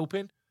physically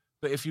helping.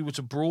 But if you were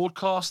to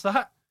broadcast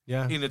that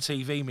in a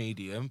TV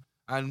medium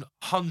and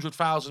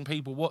 100,000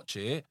 people watch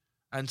it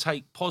and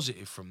take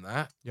positive from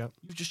that,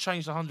 you've just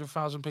changed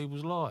 100,000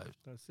 people's lives.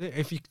 That's it.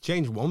 If you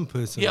change one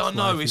person, I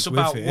know it's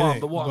about one,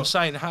 but what I'm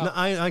saying, how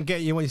I get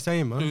you what you're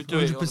saying, man. do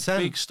 100%. It on a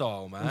big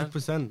style, man.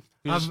 100%.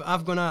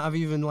 I've gone out. I've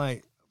even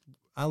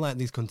I like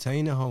these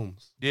container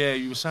homes. Yeah,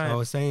 you were saying. So I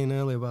was saying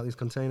earlier about these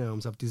container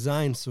homes. I've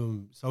designed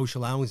some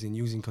social housing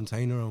using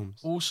container homes.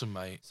 Awesome,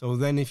 mate. So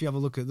then if you have a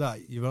look at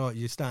that,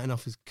 you're starting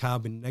off as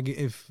carbon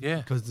negative. Yeah.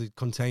 Because the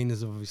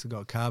containers have obviously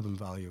got a carbon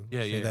value.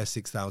 Yeah. They're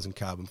 6,000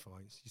 carbon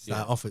points. You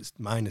start off at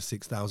minus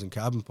 6,000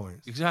 carbon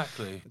points.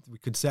 Exactly. We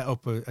could set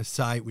up a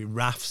site with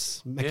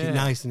rafts, make it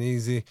nice and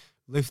easy.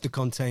 Lift the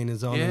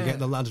containers on and get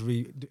the lads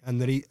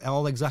and they're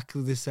all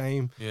exactly the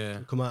same. Yeah.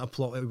 Come out of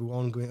plot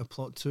 1, go into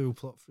plot 2,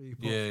 plot 3,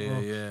 plot 4.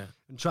 Yeah.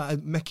 And try to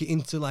make it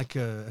into like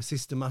a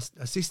system.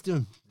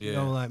 You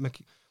know, like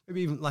make it,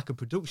 maybe even like a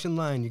production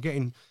line. You're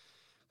getting,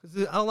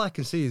 because all I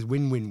can see is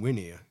win-win-win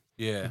here.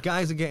 Yeah. The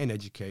guys are getting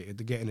educated.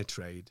 They're getting a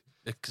trade.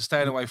 They're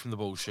staying away from the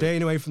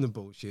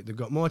bullshit. They've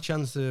got more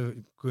chance of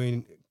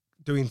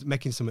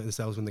making something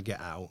themselves when they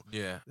get out.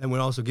 Yeah. Then we're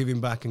also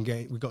giving back and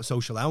we've got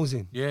social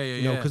housing.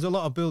 You know, because a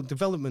lot of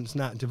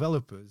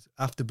developers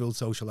have to build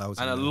social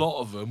housing. And a lot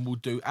of them will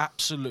do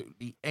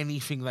absolutely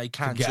anything they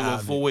can to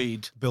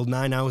avoid. Build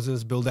 9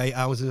 houses, build 8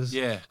 houses.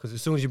 Yeah. Because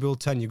as soon as you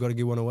build 10, you've got to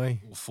give one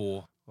away. Or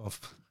 4.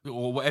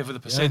 or whatever the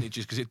percentage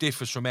is, because it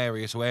differs from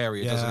area to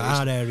area, doesn't it?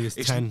 Our area's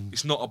It's 10.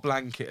 It's not a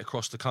blanket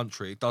across the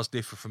country. It does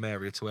differ from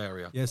area to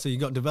area. Yeah, so you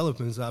got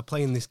developers that are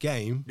playing this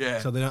game,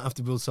 so they don't have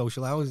to build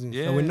social housing.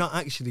 Yeah. So we're not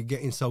actually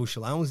getting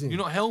social housing. You're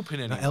not helping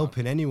anyone. Not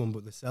helping anyone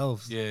but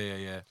themselves.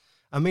 Yeah.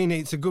 I mean,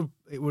 it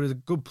was a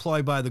good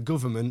ploy by the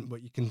government,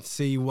 but you can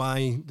see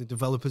why the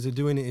developers are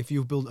doing it. If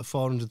you've built a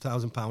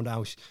 £400,000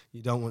 house,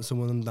 you don't want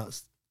someone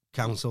that's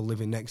council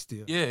living next to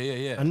you.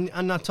 Yeah. And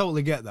I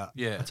totally get that.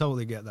 Yeah. I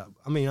totally get that.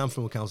 I mean, I'm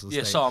from a council estate.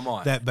 Yeah, so am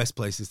I. They're best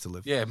places to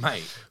live. Yeah,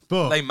 mate.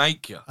 But They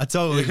make you. I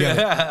totally get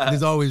it.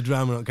 There's always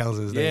drama at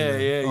council estate.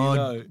 Yeah, you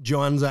know.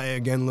 Joanne's at it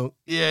again, look.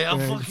 Yeah, I'm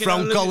fucking...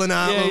 From Colin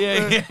out.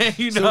 Yeah,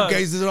 you know.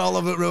 Suitcases are all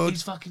over the road.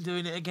 He's fucking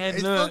doing it again,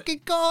 It's look.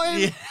 fucking got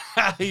him.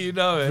 Yeah, you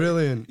know it.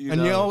 Brilliant. You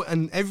And know.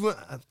 and everyone,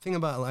 the thing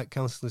about like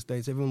council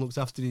estates, everyone looks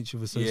after each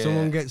other. So if Yeah.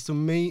 someone gets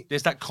some meat,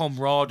 There's that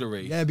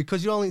camaraderie. yeah,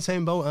 because you're all in the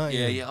same boat, aren't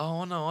you? Yeah.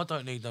 Oh, no, I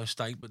don't need no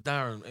steak, but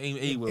Darren,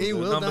 he will. He do.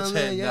 will Number down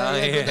 10. there, nah,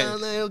 go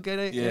down there, he'll get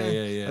it.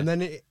 Yeah. And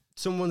then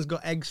someone's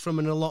got eggs from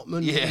an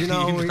allotment. Yeah, you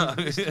know,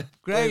 it's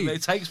great.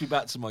 It takes me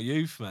back to my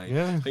youth, mate.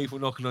 Yeah. People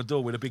knocking on the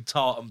door with a big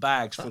tartan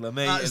bags full of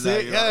meat. That's and that.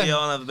 it, You're like, yeah.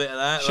 I'll have a bit of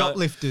that.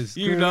 Shoplifters.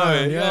 You going know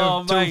around, it. Yeah,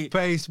 Oh, mate.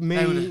 toothpaste,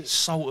 They were the meat.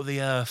 salt of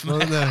the earth, Well,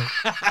 mate.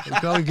 you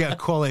gotta get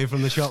quality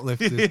from the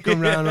shoplifters. Come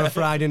round on a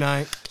Friday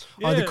night.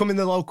 Or they Yeah. come in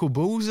the local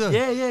boozer.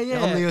 Yeah.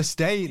 On the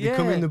estate, they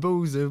come Yeah. in the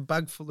boozer,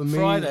 bag full of meat.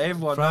 Friday,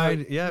 everyone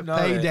Friday, know- yeah, know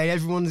payday.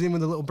 Everyone's in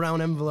with the little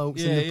brown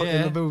envelopes in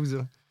Yeah. the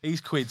boozer.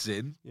 He's quids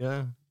in.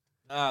 Yeah.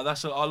 I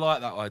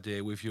like that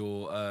idea with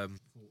your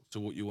to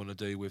what you want to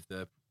do with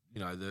the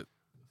the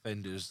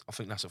vendors. I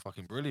think that's a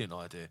fucking brilliant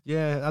idea.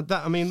 Yeah,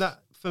 that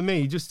for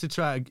me, just to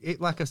try it.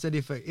 Like I said,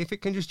 if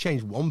it can just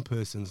change one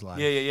person's life,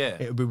 Yeah.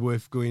 it would be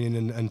worth going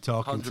in and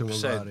talking to them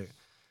 100%. about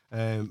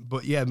it.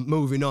 But yeah,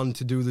 moving on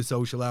to do the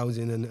social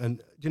housing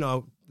and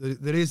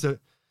there is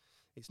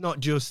it's not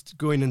just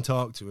go in and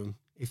talk to them.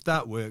 If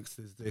that works,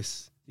 there's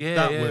this. If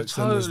that works,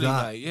 totally, then there's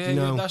that. mate. Yeah, you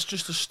know? that's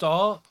just a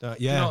start. Yeah.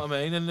 You know what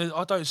I mean? And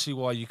I don't see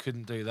why you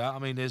couldn't do that. I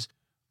mean, there's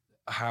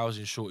a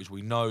housing shortage.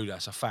 We know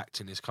that's a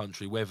fact in this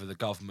country, whether the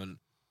government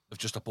have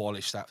just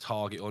abolished that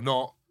target or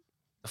not.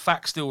 The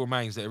fact still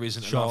remains there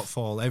isn't enough.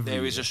 Shortfall everywhere.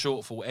 There is a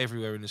shortfall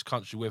everywhere in this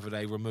country, whether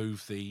they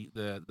remove the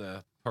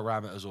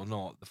parameters or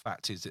not. The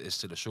fact is that there's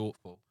still a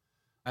shortfall.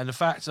 And the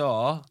facts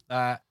are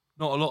that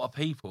not a lot of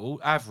people,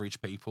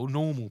 average people,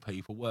 normal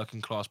people,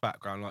 working class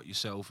background like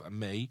yourself and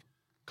me,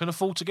 can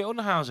afford to get on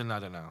the housing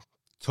ladder now.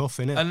 Tough,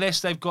 innit?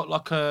 Unless they've got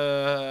like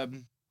a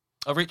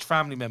rich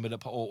family member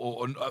that,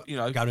 or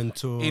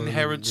Guarantor.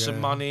 inherits some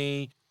yeah.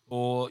 money,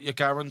 or your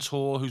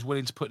guarantor who's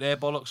willing to put their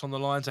bollocks on the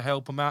line to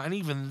help them out. And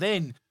even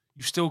then,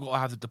 you've still got to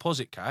have the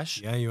deposit cash.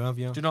 Yeah, you have,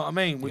 yeah. Do you know what I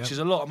mean? Which Yep. is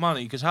a lot of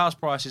money because house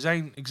prices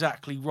ain't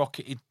exactly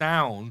rocketed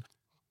down.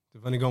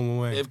 They've only gone one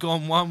way. They've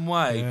gone one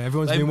way. Yeah,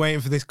 everyone's They- been waiting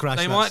for this crash.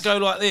 They might go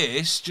like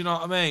this, do you know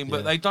what I mean? But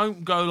Yeah. they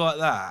don't go like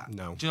that.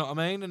 No. Do you know what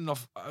I mean?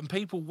 And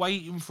people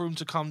waiting for them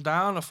to come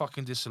down are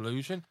fucking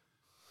disillusion.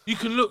 You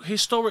can look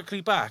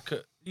historically back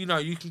at, you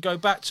can go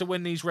back to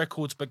when these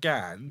records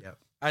began Yep.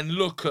 and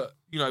look at,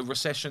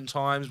 recession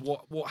times,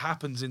 what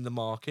happens in the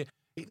market.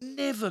 It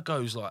never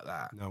goes like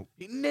that. No.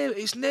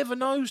 It's never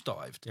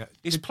nosedived. Yeah.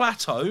 It's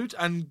plateaued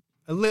and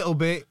A little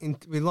bit.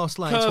 We lost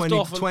like Curved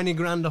off 20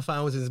 grand off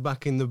houses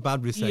back in the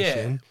bad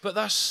recession. yeah, but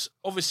that's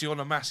obviously on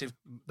a massive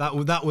That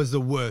was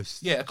the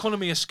worst.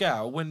 economy of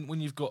scale.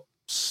 When you've got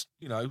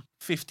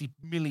 50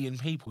 million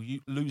people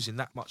losing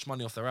that much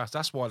money off their house,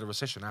 that's why the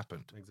recession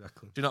happened.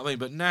 Exactly. Do you know what I mean?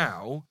 But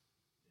now,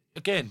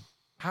 again,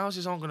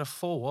 houses aren't going to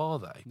fall, are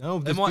they? No,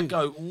 They might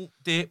go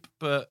dip,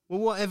 but Well,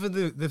 whatever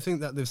they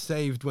think that they've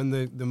saved when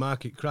the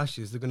market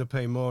crashes, they're going to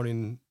pay more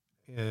in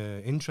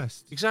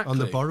interest on Exactly.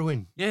 the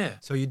borrowing. yeah,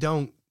 So you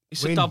don't.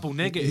 it's win. a double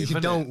negative. You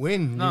isn't don't it?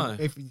 win. No.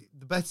 If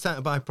the best time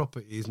to buy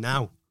property is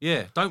now.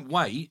 Yeah, don't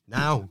wait.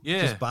 Now.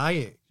 Yeah. Just buy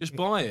it. Just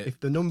buy it. If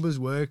the numbers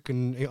work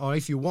or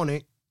if you want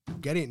it,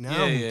 get it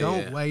now. Yeah,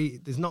 Don't yeah.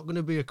 wait. There's not going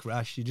to be a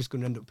crash. You're just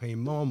going to end up paying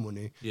more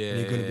money. Yeah, And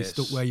you're going to be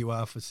stuck yes. where you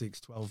are for 6,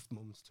 12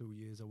 months, 2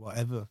 years or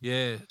whatever.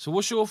 Yeah. So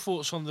what's your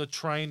thoughts on the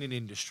training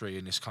industry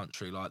in this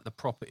country, like the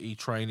property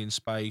training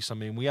space? I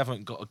mean, we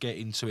haven't got to get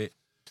into it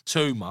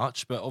too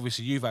much, but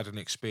obviously you've had an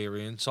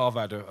experience. I've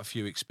had a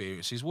few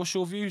experiences. What's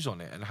your views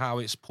on it and how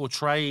it's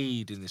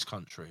portrayed in this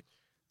country?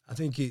 I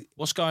think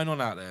What's going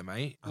on out there,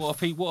 mate? What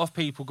have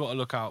people got to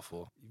look out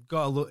for? you've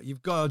got to look.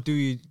 You've got to do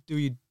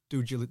your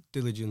due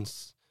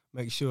diligence.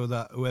 Make sure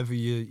that whoever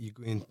you're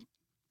going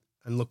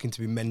and looking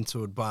to be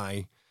mentored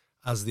by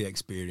has the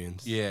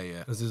experience. Yeah, yeah.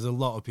 Because there's a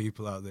lot of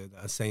people out there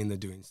that are saying they're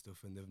doing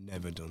stuff and they've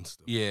never done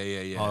stuff.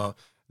 Yeah. Or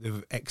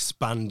they've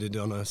expanded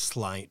on a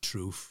slight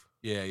truth.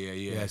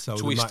 Yeah. So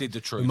Twisted the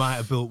they truth. might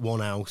have built one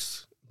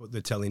house, but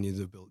they're telling you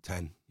they've built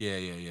 10,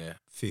 Yeah.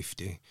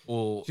 50.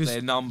 Or Just-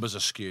 their numbers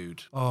are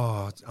skewed.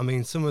 Oh, I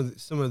mean, some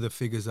of the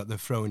figures that they're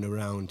throwing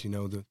around,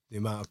 the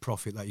amount of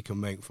profit that you can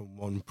make from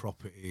one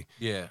property,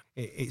 Yeah.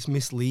 it's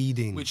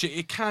misleading. Which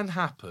it can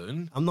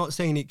happen, I'm not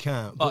saying it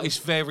can't, but it's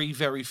very,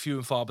 very few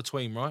and far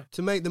between, right?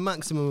 to make the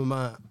maximum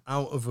amount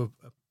out of a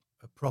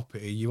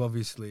property, you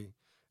obviously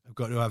have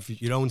got to have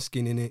your own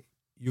skin in it.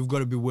 you've got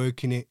to be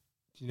working it.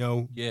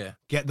 Yeah.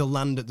 Get the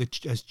land at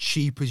as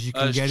cheap as you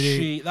can get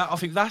it. I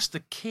think that's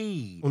the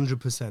key.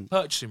 100%.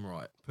 Purchasing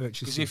right.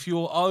 Because if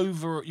you're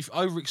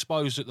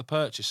overexposed at the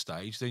purchase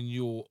stage, then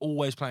you're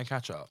always playing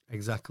catch up.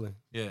 Exactly.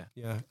 Yeah.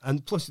 Yeah.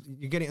 And plus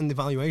you get it in the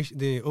valuation,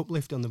 the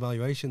uplift on the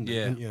valuation,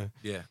 don't you?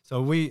 Yeah.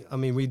 So we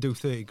do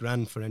 30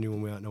 grand for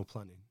anyone without no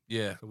planning.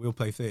 Yeah. So we'll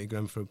pay 30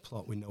 grand for a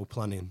plot with no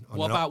planning on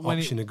What an about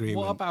option agreement.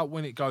 What about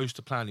when it goes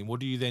to planning? What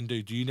do you then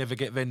do? Do you never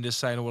get vendors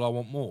saying, "Oh, well, I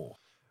want more"?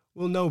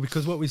 Well, no,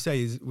 because what we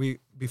say is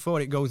before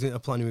it goes into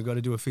planning, we've got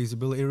to do a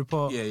feasibility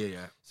report.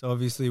 Yeah. So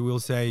obviously we'll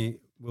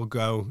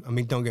go. I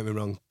mean, don't get me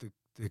wrong,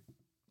 the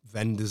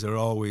vendors are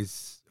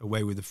always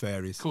away with the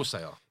fairies. Of course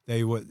they are.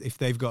 If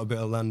they've got a bit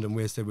of land and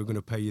we say we're going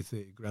to pay you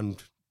 30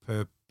 grand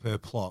per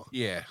plot.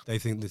 Yeah. They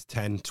think there's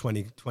 10,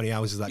 20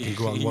 houses that can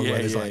go on one where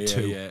there's like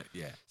two.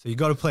 Yeah. So you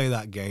got to play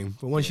that game.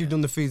 But once you've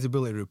done the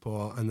feasibility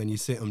report and then you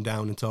sit them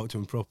down and talk to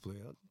them properly,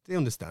 they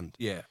understand.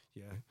 Yeah.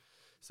 Yeah.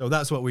 So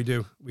that's what we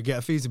do. We get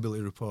a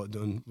feasibility report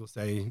done. We'll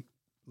say,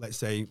 let's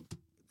say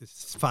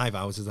there's 5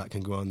 houses that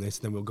can go on this.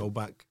 Then we'll go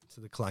back to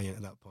the client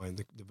at that point,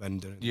 the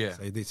vendor, and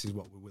say, this is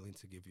what we're willing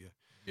to give you.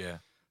 Yeah.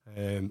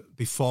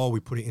 Before we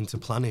put it into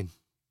planning.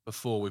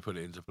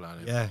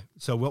 Yeah.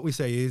 So what we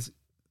say is,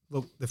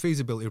 look, the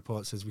feasibility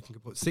report says we can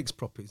put 6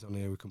 properties on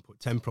here. We can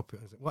put 10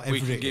 properties. Whatever we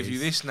can give you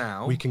this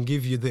now. We can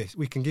give you this.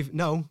 We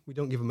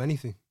don't give them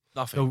anything.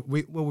 Nothing. So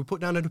we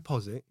put down a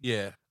deposit.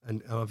 Yeah.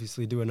 And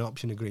obviously do an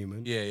option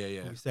agreement.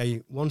 Yeah. We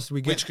say once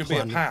we get which can be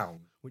 £1.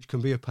 Which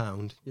can be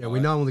 £1. Yeah, right. We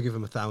normally give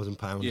them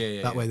 £1,000.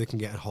 Yeah. That way they can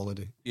get a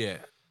holiday. Yeah.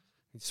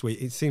 It's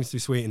sweet. It seems to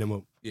sweeten them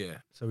up. Yeah.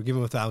 So we give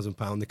them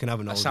 £1,000. They can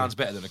have an holiday. That sounds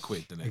better than a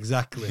quid, doesn't it?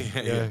 Exactly.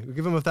 Yeah. We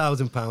give them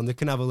 £1,000. They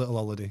can have a little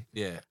holiday.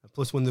 Yeah.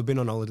 Plus, when they've been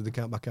on holiday, they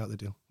can't back out the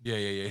deal. Yeah.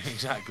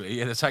 Exactly.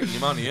 Yeah, they're taking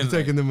your money, they're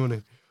taking the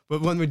money.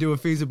 But when we do a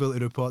feasibility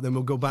report, then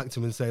we'll go back to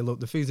them and say, look,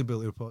 the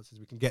feasibility report says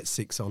we can get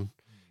 6 on.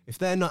 If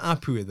they're not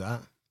happy with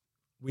that,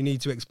 we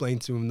need to explain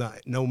to them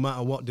that no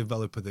matter what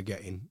developer they're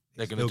getting,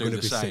 they're going to do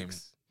the same.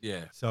 6.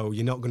 Yeah. So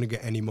you're not going to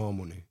get any more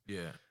money.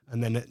 Yeah.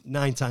 And then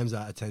 9 times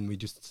out of 10, we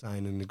just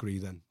sign and agree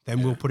then.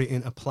 Then we'll put it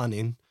into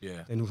planning.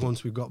 Yeah. Then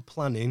once we've got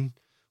planning,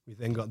 we've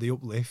then got the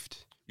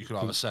uplift. You can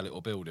either sell it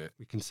or build it.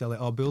 We can sell it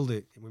or build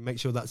it. We make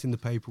sure that's in the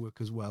paperwork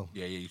as well.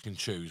 Yeah, you can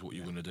choose what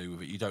you're going to do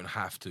with it. You don't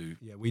have to.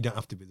 Yeah, we don't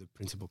have to be the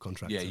principal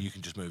contractor. Yeah, you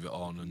can just move it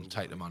on and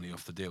take the money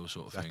off the deal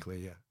sort of thing. Exactly,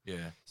 yeah.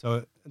 Yeah.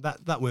 So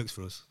that works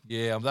for us.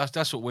 Yeah,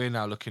 that's what we're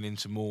now looking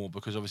into more,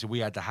 because obviously we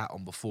had the hat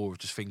on before of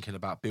just thinking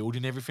about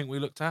building everything we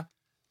looked at.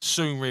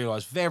 Soon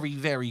realised very,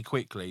 very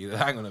quickly that,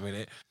 hang on a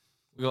minute,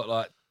 we got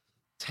like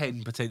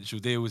 10 potential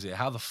deals here.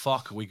 How the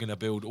fuck are we going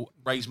to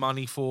raise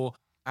money for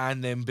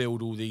and then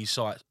build all these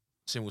sites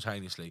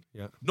simultaneously?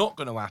 Yeah. Not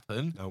going to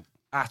happen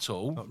at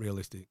all. Not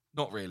realistic.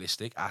 Not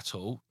realistic at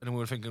all. And then we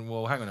were thinking,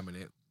 well, hang on a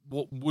minute.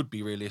 What would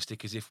be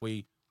realistic is if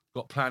we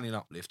got planning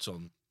uplifts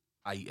on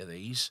 8 of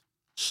these,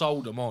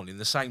 sold them on in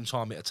the same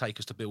time it'd take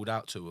us to build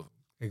out 2 of them.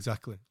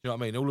 Exactly. You know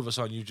what I mean? All of a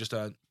sudden you just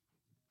earn,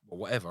 well,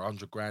 whatever,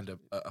 100 grand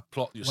a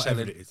plot you're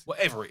Whatever selling. it is.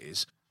 Whatever it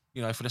is.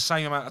 You know, for the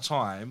same amount of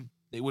time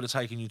it would have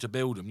taken you to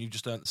build them, you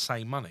just earned the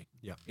same money.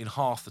 Yeah. In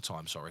half the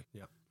time, sorry.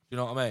 Yeah. You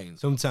know what I mean?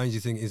 Sometimes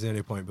you think, is there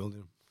any point building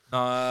them?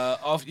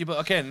 But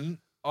again,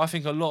 I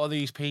think a lot of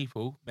these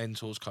people,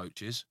 mentors,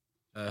 coaches,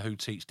 who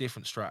teach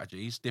different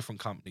strategies, different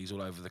companies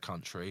all over the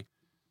country,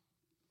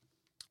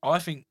 I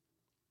think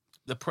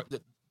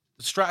the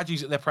strategies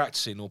that they're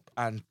practicing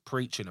and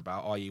preaching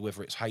about, i.e.,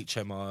 whether it's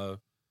HMO,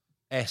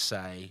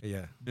 SA,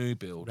 new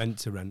build, rent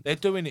to rent, they're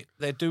doing it.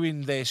 They're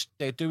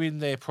doing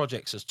their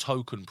projects as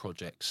token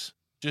projects,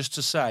 just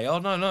to say, oh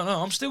no,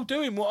 I'm still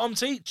doing what I'm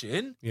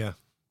teaching. Yeah.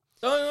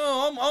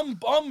 No,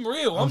 I'm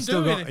real. I'm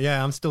doing it.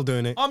 Yeah, I'm still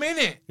doing it. I'm in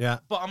it. Yeah.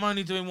 But I'm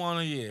only doing 1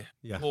 a year.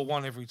 Yeah. Or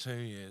 1 every 2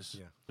 years.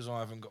 Yeah. Because I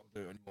haven't got to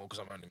do it anymore because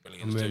I'm earning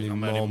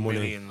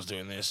millions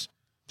doing this.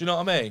 Do you know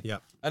what I mean? Yeah.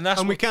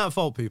 And we can't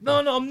fault people.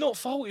 No, I'm not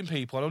faulting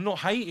people. I'm not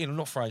hating. I'm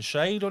not throwing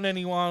shade on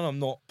anyone. I'm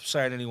not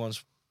saying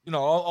anyone's, you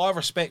know, I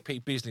respect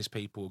business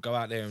people, go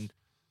out there and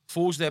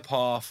forge their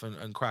path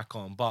and crack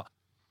on. But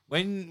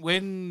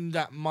when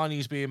that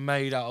money's being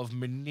made out of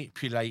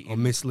manipulating or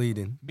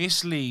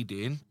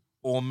misleading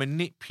or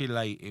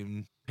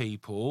manipulating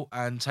people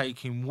and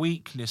taking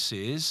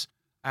weaknesses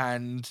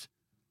and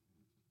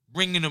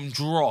wringing them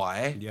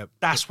dry,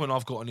 that's when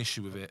I've got an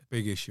issue with it.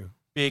 Big issue.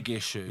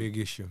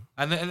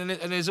 And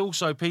there's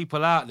also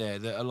people out there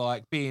that are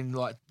like being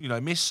like, you know,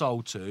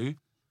 missold to,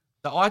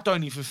 that I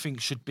don't even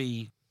think should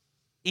be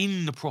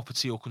in the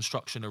property or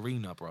construction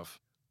arena, bruv.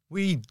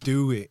 We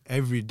do it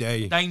every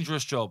day.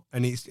 Dangerous job.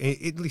 And it's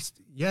at least,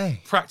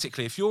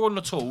 practically, if you're on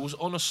the tools,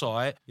 on a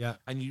site,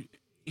 and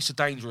it's a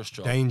dangerous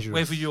job.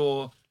 Whether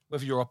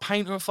you're a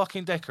painter or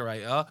fucking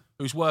decorator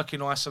who's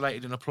working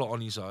isolated in a plot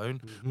on his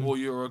own, or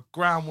you're a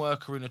ground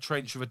worker in a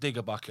trench with a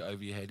digger bucket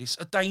over your head, it's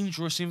a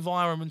dangerous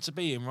environment to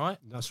be in, right?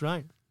 That's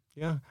right.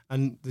 Yeah.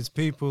 And there's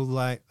people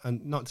like,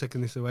 and not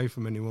taking this away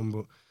from anyone,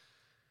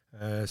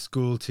 but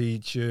school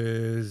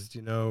teachers,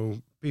 you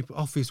know, people,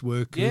 office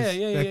workers.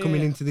 Yeah, they're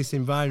coming into this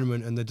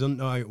environment and they don't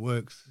know how it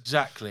works.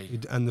 Exactly.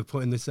 And they're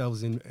putting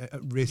themselves at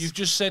risk. You've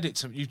just said it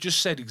to me. You've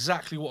just said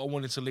exactly what I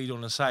wanted to lead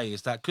on and say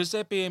is that because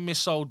they're being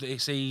missold that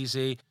it's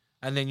easy,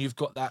 and then you've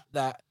got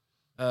that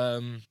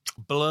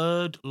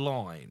blurred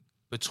line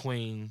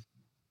between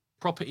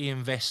property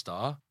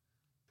investor,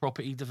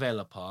 property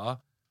developer,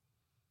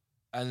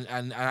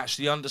 and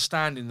actually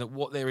understanding that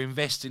what they're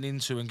investing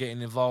into and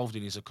getting involved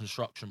in is a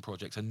construction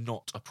project and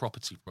not a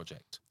property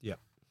project. Yeah.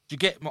 Do you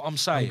get what I'm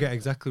saying? I get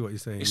exactly what you're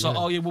saying. It's like,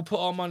 oh yeah, we'll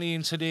put our money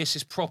into this.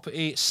 It's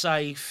property. It's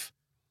safe.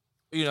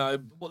 You know,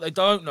 what they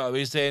don't know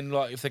is then,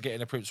 like, if they're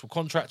getting a principal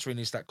contractor in,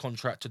 is that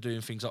contractor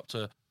doing things up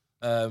to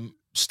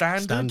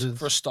standards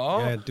for a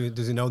start? Yeah.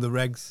 Does he know the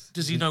regs?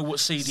 Does he know what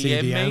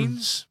CDM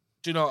means?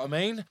 Do you know what I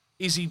mean?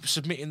 Is he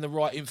submitting the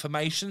right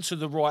information to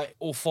the right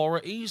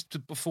authorities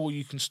before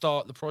you can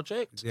start the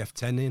project? Is the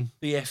F10 in?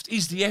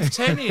 Is the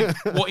F10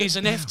 in? What is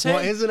an F10?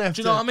 What is an F10?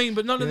 Do you know what I mean?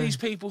 But none of these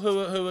people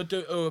who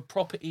are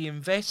property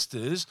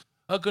investors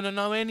are going to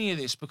know any of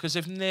this because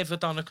they've never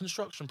done a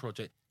construction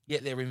project.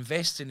 Yet they're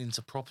investing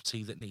into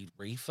property that need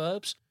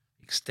refurbs,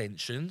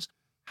 extensions.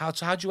 How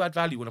do you add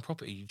value on a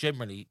property? You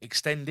generally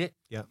extend it,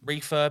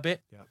 refurb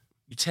it,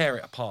 you tear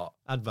it apart.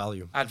 Add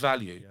value.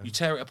 Yeah. You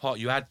tear it apart,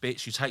 you add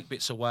bits, you take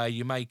bits away,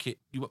 you make it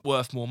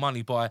worth more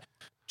money by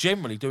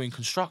generally doing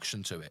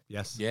construction to it.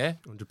 Yes. Yeah?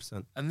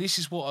 100%. And this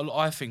is what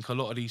I think a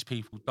lot of these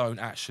people don't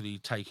actually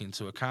take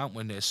into account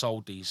when they're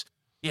sold these,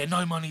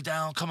 no money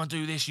down, come and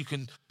do this, you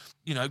can,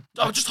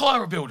 just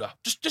hire a builder.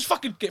 Just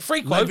fucking get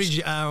free quotes. Leverage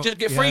it out. Just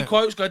get free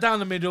quotes, go down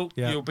the middle,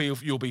 Yeah.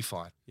 you'll be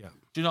fine. Yeah.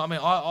 Do you know what I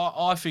mean?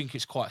 I think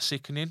it's quite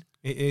sickening,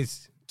 It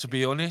is. to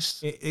be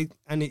honest.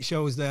 And it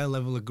shows their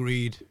level of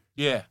greed.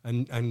 Yeah.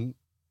 And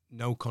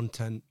no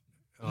content.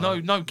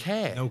 No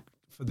care. No,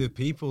 for the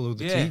people who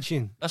they're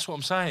teaching. That's what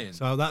I'm saying.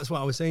 So that's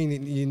what I was saying.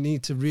 You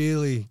need to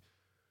really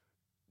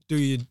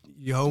do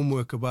your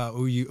homework about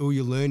who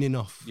you're learning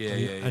off.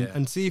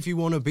 And see if you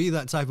want to be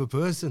that type of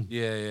person.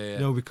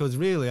 Yeah. Because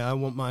really, I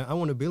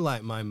want to be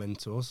like my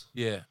mentors.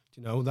 Yeah.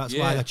 That's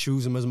why I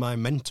choose them as my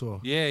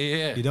mentor.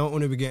 Yeah. You don't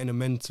want to be getting a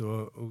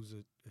mentor who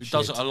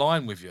doesn't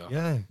align with you.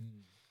 Yeah.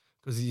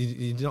 Because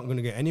you're not going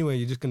to get anywhere.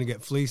 You're just going to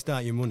get fleeced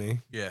out your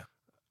money. Yeah.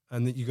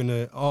 And that you're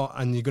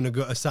gonna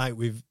go to a site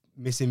with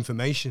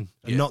misinformation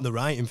and not the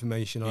right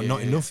information or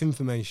not enough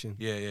information.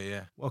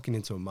 Yeah. Walking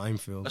into a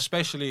minefield.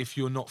 Especially if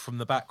you're not from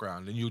the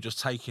background and you're just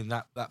taking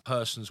that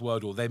person's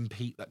word or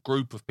that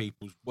group of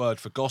people's word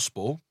for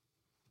gospel,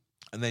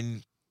 and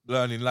then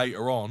learning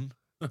later on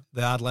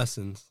the hard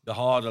lessons, the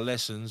harder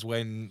lessons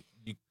when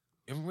you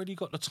haven't really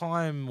got the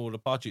time or the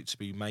budget to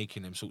be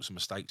making them sorts of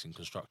mistakes in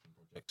construction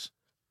projects.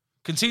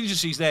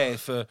 Contingencies there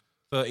for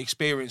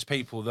experienced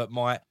people that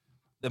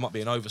there might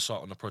be an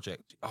oversight on the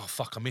project. Oh,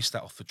 fuck, I missed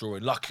that off the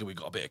drawing. Luckily, we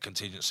got a bit of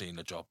contingency in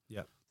the job.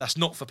 Yeah. That's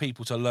not for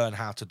people to learn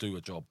how to do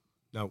a job.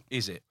 No.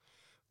 Is it?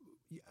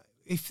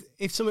 If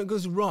something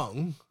goes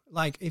wrong,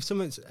 like if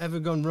something's ever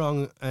gone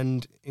wrong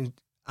and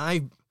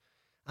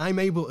I'm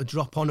able to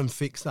drop on and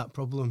fix that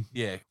problem.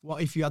 Yeah.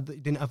 What if you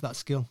didn't have that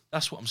skill?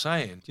 That's what I'm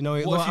saying. Do you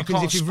know what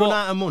happens if you've run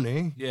out of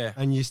money Yeah.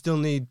 and you still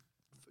need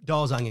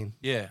doors hanging?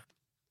 Yeah.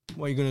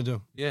 What are you going to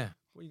do? Yeah.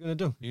 What are you going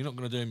to do? You're not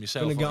going to do them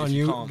yourself. Going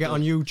to get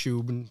on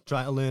YouTube and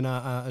try to learn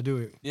how to do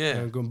it.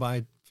 Yeah. Go and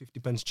buy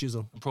 50p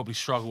chisel. And probably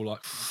struggle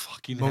like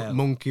fucking hell.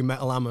 Monkey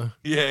metal hammer.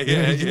 Yeah.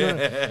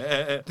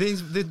 They're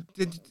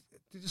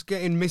just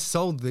getting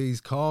missold,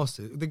 these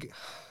courses.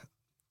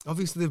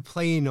 Obviously, they're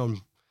playing on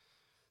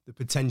the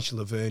potential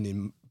of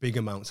earning big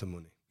amounts of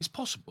money. It's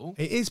possible.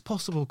 It is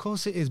possible, of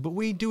course it is. But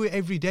we do it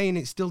every day and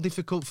it's still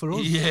difficult for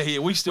us. Yeah,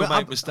 we still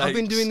make mistakes. I've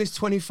been doing this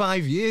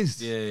 25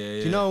 years. Yeah.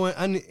 Do you know,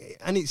 and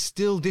it's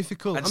still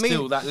difficult. And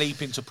still, that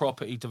leap into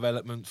property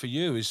development for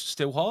you is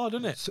still hard,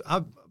 isn't it?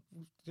 So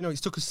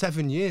it's took us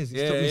 7 years.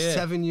 It's took me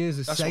 7 years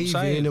of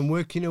saving and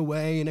working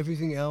away and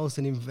everything else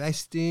and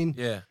investing.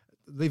 Yeah.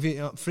 Living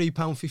at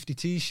 £3.50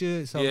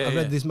 t-shirts. I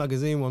read this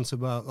magazine once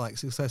about like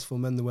successful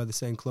men that wear the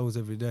same clothes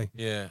every day.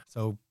 Yeah.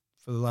 So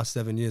for the last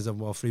 7 years, I've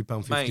worn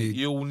 £3.50. Mate,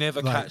 you'll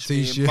never catch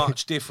t-shirt. me in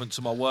much different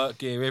to my work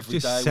gear every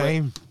Just day.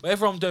 Same.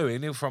 Whatever I'm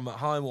doing, if I'm at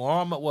home or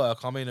I'm at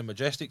work, I'm in a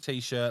Majestic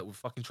t-shirt with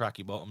fucking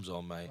tracky bottoms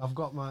on, mate. I've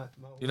got my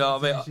you know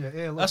what I mean?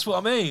 Here, that's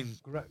what I mean.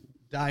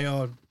 Die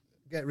or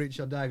get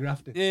rich or die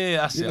grafting. Yeah,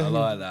 that's it. I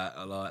like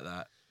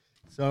that.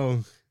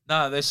 So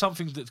no, there's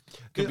something that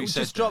could be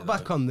said. Just drop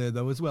back on there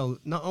though as well.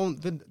 Not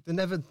only they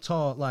never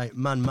taught like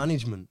man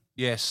management.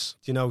 Yes.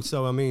 Do you know?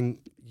 So I mean,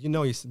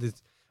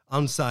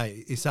 on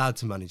site it's hard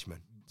to manage men.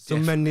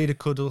 Some men need a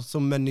cuddle,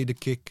 some men need a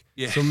kick.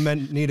 Yeah. Some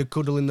men need a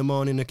cuddle in the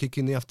morning, a kick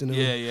in the afternoon.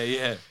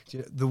 Yeah.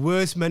 The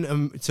worst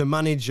men to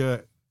manage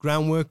are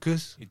ground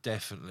workers,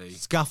 definitely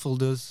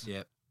scaffolders,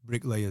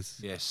 bricklayers.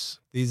 Yes.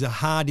 These are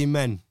hardy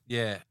men.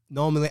 Yeah.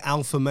 Normally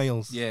alpha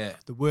males. Yeah.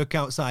 That work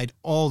outside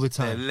all the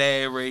time.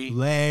 They're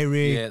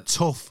Larry,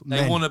 tough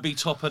men. They want to be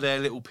top of their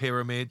little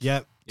pyramid.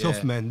 Yeah,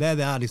 tough men. They're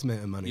the hardest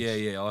men to manage.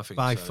 Yeah, I think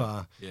by so.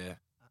 far. Yeah.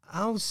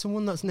 how's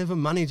someone that's never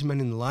managed men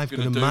in life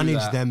going to do manage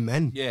that? them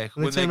men? Yeah,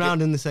 When when they turn they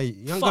around and they say,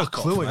 you ain't got a Fuck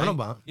clue off, what you're on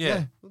mate. about.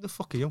 Yeah. What the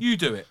fuck are you? You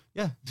do it.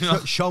 Yeah. You know?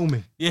 Show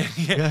me. Yeah,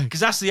 Yeah. because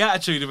that's the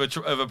attitude of a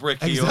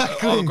brickie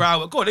Exactly. or a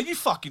grower. Go on, then you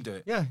fucking do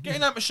it. Yeah. Get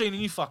in that machine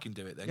and you fucking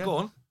do it then. Yeah. Go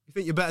on. You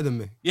think you're better than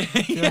me? Yeah,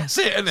 that's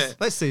it, isn't it?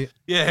 Let's see it.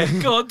 Yeah,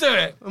 go on, do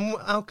it. And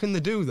how can they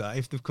do that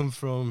if they've come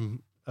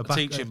from a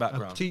teaching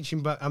background. A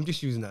teaching back. I'm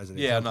just using that as an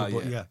Yeah, example. no,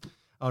 but yeah.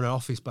 on an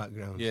office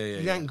background. Yeah, You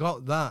yeah. ain't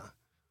got that.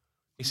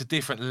 It's a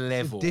different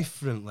level.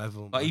 Different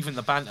level. Like man. even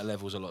the banter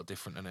level's a lot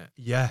different, isn't it?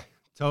 Yeah.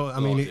 So I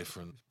A mean, lot it's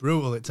different.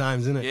 brutal at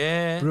times, isn't it?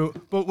 Yeah.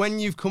 But when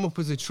you've come up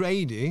as a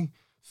tradie,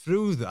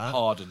 through that,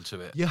 Hardened to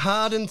it. you're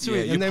hardened to Yeah,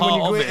 it, you're and then when you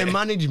part go of into it.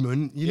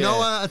 management, you Yeah.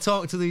 know how to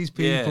talk to these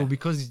people Yeah.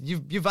 because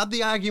you've had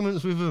the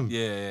arguments with them.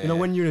 Yeah, You know, yeah.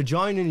 when you're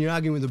adjoining, you're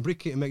arguing with a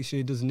bricket and make sure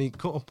he does a neat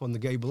cut up on the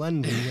gable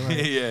end. And you're like,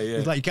 Yeah, yeah.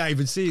 It's like you can't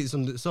even see it's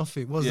under the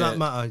soffit. What does Yeah. that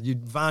matter? You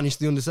varnish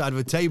the underside of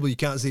a table, you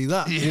can't see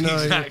that. You know,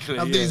 Exactly,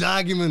 have yeah. these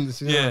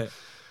arguments. You know? Yeah.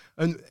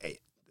 And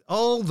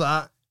all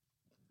that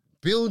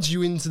builds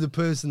you into the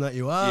person that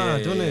you are, Yeah,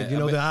 yeah, doesn't yeah. it? You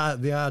know,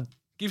 they are,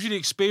 Gives you the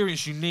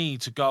experience you need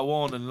to go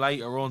on and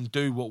later on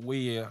do what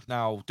we are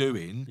now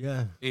doing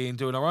yeah. in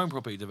doing our own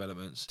property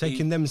developments.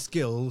 Taking them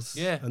skills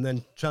Yeah. and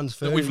then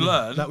transferring we've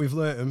learned. that we've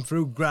learned them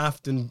through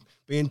graft and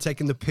being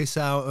taken the piss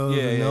out of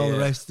Yeah, and yeah, all the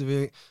yeah. rest of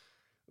it.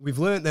 We've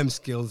learnt them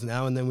skills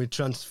now, and then we're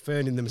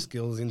transferring them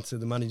skills into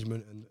the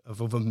management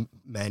of other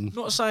men.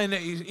 Not saying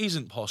that it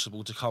isn't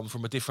possible to come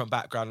from a different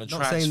background and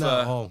Not saying that at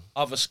transfer all.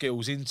 other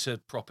skills into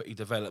property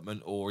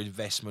development or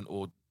investment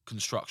or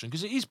construction,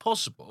 because it is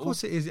possible. Of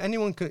course it is.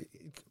 Anyone can.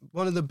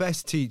 One of the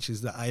best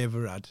teachers that I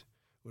ever had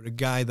were a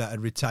guy that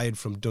had retired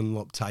from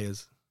Dunlop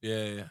Tyres.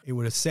 Yeah, yeah. He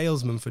was a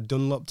salesman for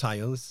Dunlop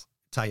Tyres.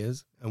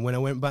 And when I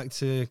went back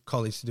to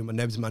college to do my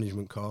NEBS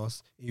management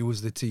course, he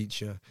was the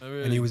teacher. Oh,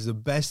 really? And he was the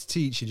best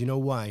teacher. Do you know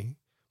why?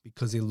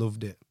 Because he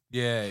loved it.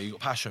 Yeah, you got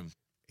passion.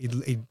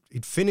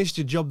 He'd finished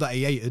a job that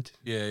he hated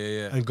Yeah, yeah,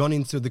 yeah. and gone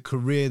into the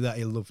career that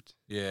he loved.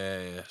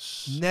 Yeah,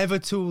 yes. Never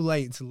too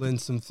late to learn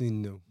something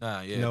new.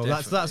 Nah, yeah, you know,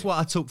 that's definitely. what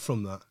I took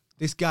from that.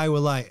 This guy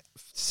was like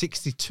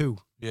 62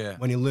 Yeah,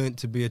 when he learned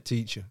to be a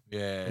teacher.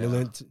 yeah. And he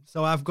learned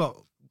so I've got,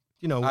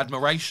 you know,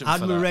 Admiration for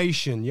that.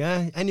 admiration.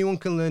 Yeah, anyone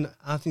can learn.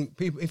 I think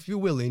people, if you're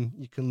willing,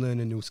 you can learn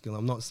a new skill.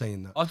 I'm not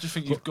saying that. I just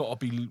think you've got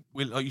to be,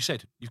 like you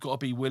said, you've got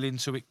to be willing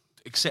to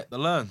accept the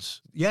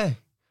learns Yeah,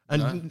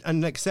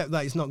 and accept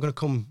that it's not going to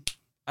come.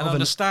 and of an-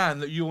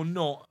 understand that you're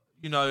not,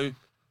 you know,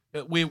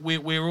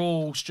 we're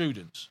all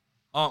students,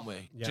 aren't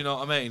we? Yeah. Do you know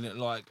what I mean?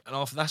 Like,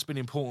 and that's been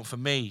important for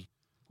me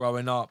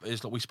growing up.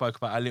 Is like we spoke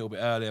about a little bit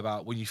earlier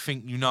about when you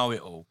think you know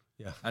it all.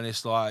 Yeah. And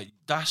it's like,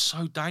 that's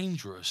so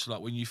dangerous. Like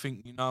when you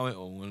think you know it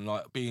all and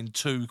like being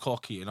too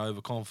cocky and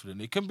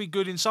overconfident. It can be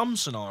good in some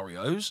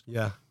scenarios,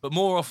 Yeah, but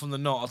more often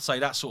than not, I'd say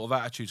that sort of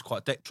attitude's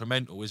quite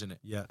detrimental, isn't it?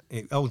 yeah,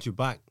 it holds you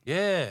back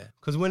Yeah.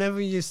 because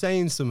whenever you're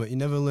saying something, you're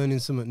never learning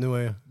something new.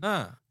 Are you?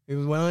 Nah.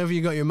 Whenever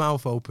you got your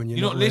mouth open, you're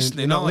You're not listening,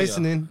 You're not are you?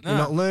 listening. You're Nah.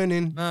 not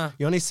learning. Nah.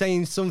 You're only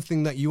saying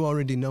something that you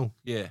already know.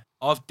 Yeah.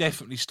 I've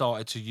definitely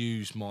started to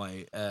use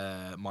my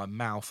my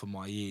mouth and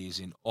my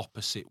ears in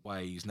opposite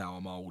ways now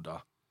I'm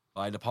older.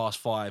 Like in the past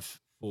 4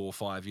 or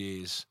 5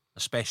 years,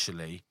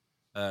 especially,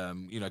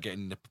 you know,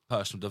 getting the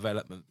personal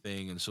development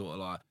thing and sort of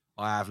like,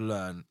 I have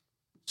learned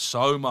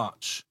so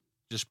much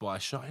just by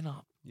shutting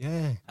up.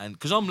 Yeah, And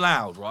because I'm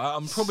loud, right?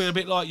 I'm probably a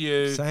bit like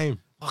you. same.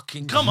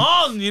 Fucking come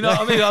on, you know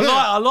what I mean?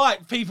 I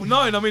like people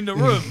knowing I'm in the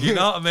room, you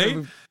know what I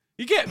mean?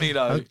 You get me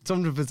though?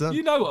 100%.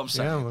 You know what I'm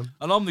saying? Yeah, man.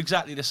 And I'm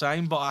exactly the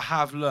same, but I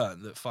have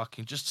learned that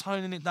fucking just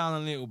toning it down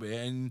a little bit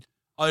and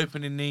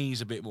opening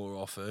these a bit more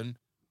often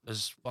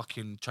has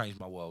fucking changed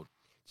my world.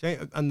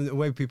 And the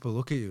way people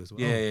look at you as well.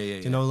 Yeah, yeah, yeah,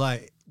 You yeah. know,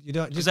 like you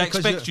don't Because just they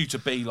expect you're- you to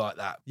be like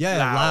that. Yeah,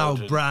 loud,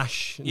 and-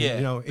 brash. and, Yeah.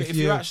 you know, but if, if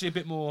you're actually a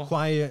bit more,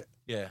 quiet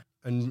yeah,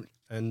 and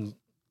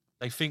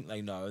they think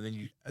they know, and then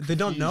you. they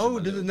don't confuse know,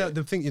 them a little bit.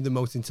 they think you're the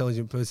most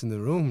intelligent person in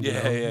the room. you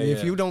Yeah, know? yeah, If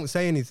yeah. you don't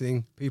say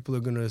anything, people are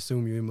going to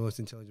assume you're the most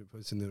intelligent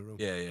person in the room.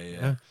 Yeah, yeah, yeah.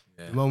 Yeah?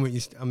 Yeah. The moment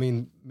you, I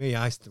mean, me,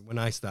 when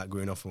I start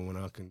going off on one,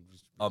 I can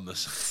just I'm the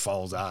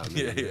falls out. Of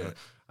me, Yeah, you yeah. know.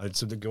 I'd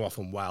sort of go off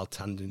on wild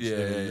tangents. Yeah,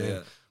 here and yeah, there.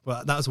 yeah.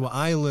 But that's what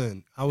I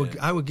learned. I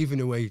were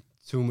giving away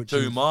too much.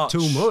 Too much.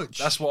 Too much.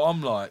 That's what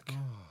I'm like.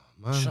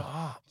 Man. Shut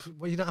up.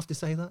 Well, you don't have to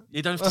say that.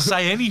 You don't have to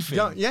say anything.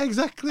 Yeah,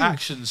 exactly.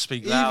 Actions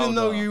speak louder. Even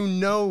though you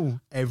know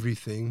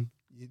everything,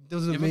 it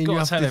doesn't haven't mean got you to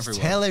have tell to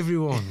everyone. tell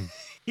everyone.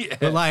 Yeah.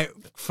 But like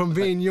from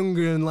being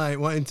younger and like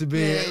wanting to be,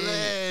 Yeah.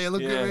 hey,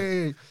 look Yeah. at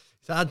me.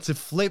 It's hard to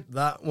flip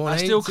that one. That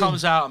still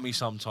comes out of me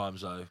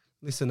sometimes, though.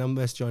 Listen, I'm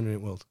best joiner in the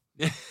world.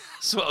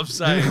 That's what I'm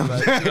saying,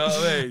 mate. Do you know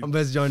what I mean? I'm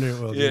best joiner in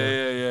the world.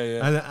 Yeah, you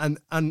know.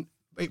 yeah.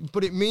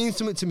 But it means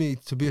something to me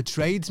to be a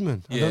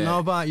tradesman. I don't Yeah. know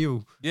about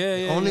you.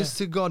 Yeah. Honest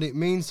to God, it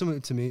means something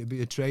to me to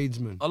be a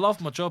tradesman. I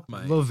love my job,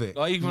 mate. Love it.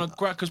 Like even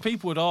because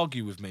people would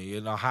argue with me,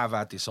 and I have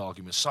had this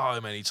argument so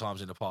many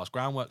times in the past.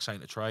 Groundworks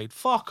ain't a trade.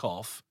 Fuck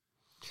off,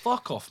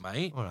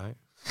 mate. All right.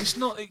 It's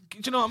not. Do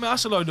you know what I mean?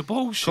 That's a load of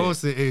bullshit. Of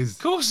course it is.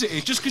 Of course it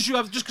is. Just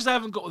because they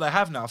haven't got what they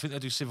have now. I think they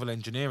do civil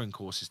engineering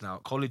courses now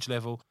at college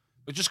level.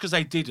 But just because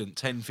they didn't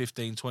 10,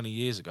 15, 20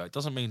 years ago, it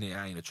doesn't mean it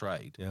ain't a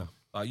trade. Yeah.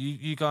 Like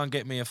you go and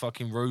get me a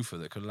fucking roofer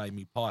that can lay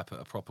me pipe at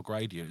a proper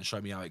gradient and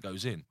show me how it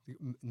goes in.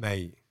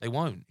 Mate, They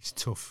won't. it's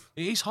tough.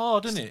 It is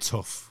hard, isn't it? It's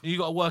tough. You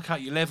got to work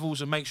out your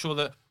levels and make sure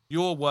that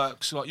your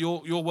works, like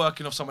you're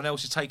working off someone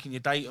else, is taking your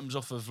datums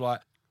off of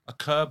like a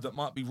curb that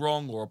might be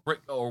wrong or a brick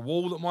or a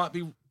wall that might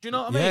be. Do you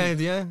know what I mean?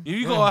 Yeah.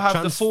 You got to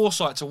have the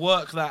foresight to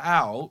work that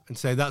out and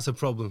say that's a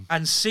problem.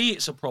 and see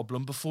it's a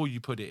problem before you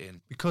put it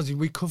in. Because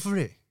we cover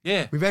it.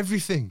 Yeah. With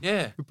everything.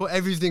 Yeah. We put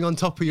everything on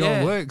top of your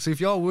Yeah. work. So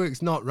if your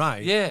work's not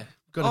right. Yeah.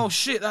 gotta Oh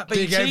shit, that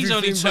dig BT's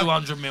only everything back.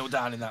 200 mil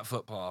down in that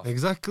footpath.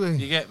 Exactly.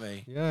 You get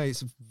me? Yeah,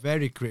 it's a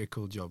very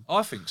critical job.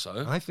 I think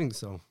so. I think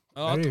so.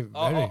 Mate,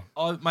 Very.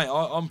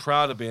 I'm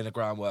proud of being a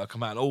ground worker,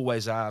 man.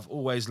 Always have,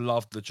 always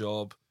loved the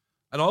job.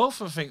 And I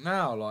often think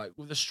now, like,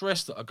 with the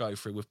stress that I go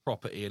through with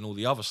property and all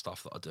the other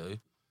stuff that I do,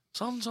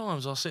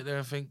 sometimes I sit there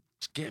and think,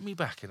 just get me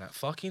back in that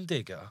fucking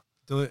digger.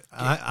 Do it.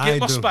 Get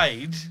my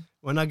spade.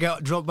 When I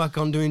get dropped back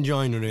on doing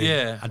joinery,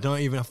 Yeah. I don't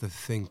even have to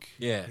think.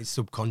 Yeah. It's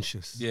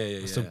subconscious.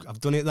 Yeah.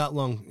 I've done it that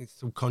long. It's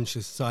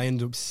subconscious. So I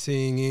end up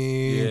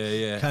singing,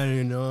 Yeah.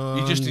 carrying on.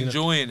 You're just you know,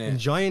 enjoying it.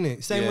 Enjoying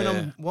it. Same when Yeah.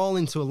 I'm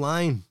walling to a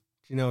line.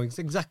 You know, it's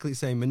exactly the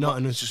same.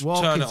 Monotonous. Just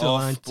Walking turn to it a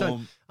off. line.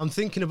 Boom. I'm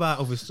thinking about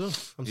other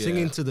stuff. I'm Yeah.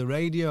 singing to the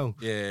radio.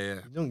 Yeah.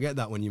 You don't get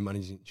that when you're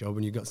managing a job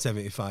and you've got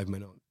 75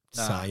 men on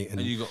site.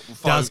 And you got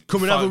Daz,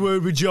 come and have a phone.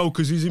 word with Joe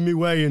because he's in my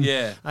way. And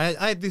Yeah.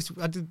 I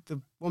did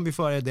the one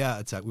before I had the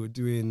heart attack. We were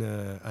doing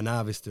an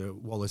harvester at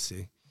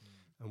Wallasey,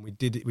 and we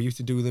did it. We used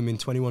to do them in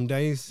 21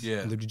 days. Yeah.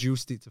 And they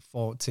reduced it to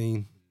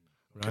 14.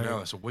 You Right, know,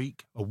 it's a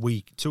week. a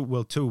week, 2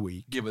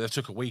 weeks. Yeah, but they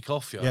took a week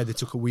off, Yeah, they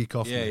took a week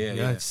off. Yeah, me.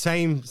 yeah.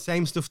 Same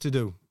stuff to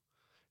do.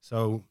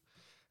 So,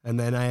 and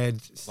then I had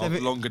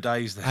Longer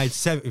days then. I had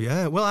 7.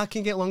 Yeah, well, I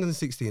can get longer than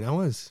 16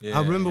 hours. Yeah,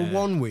 I remember yeah.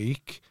 one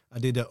week I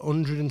did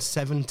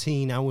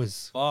 117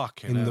 hours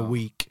Fucking in the hell.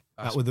 week.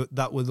 That's-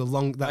 That was the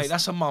long. Mate,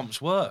 that's a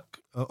month's work.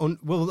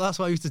 Well, that's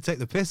why I used to take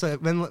the piss.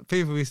 When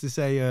people used to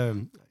say,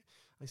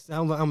 I said,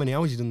 how many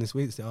hours you done this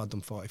week? They said, I've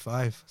done 45.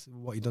 I said,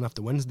 what, you done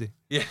after Wednesday?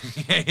 Yeah.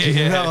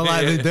 That was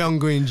like the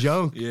ongoing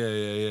joke.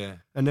 Yeah.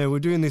 And we're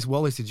doing this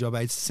Wallasey job.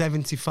 I had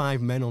 75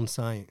 men on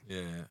site.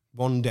 Yeah.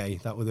 One day,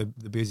 that was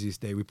the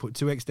busiest day. We put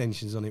 2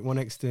 extensions on it. One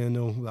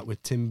external, that were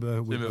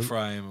timber.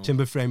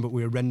 Timber frame, but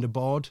we were render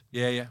board.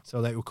 Yeah.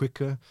 So they were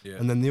quicker. Yeah.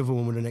 And then the other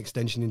one was an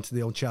extension into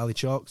the old Charlie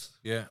Chalks.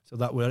 Yeah. So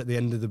that were at the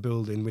end of the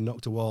building. We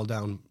knocked a wall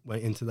down,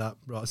 went into that,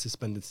 brought a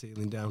suspended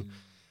ceiling down.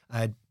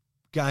 I had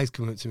guys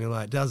come up to me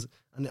like, Daz,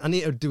 I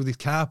need to do this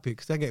carpet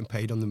because they're getting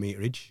paid on the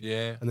meterage.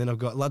 Yeah. And then I've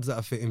got lads that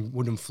are fitting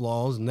wooden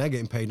floors and they're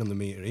getting paid on the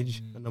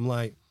meterage. And I'm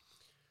like,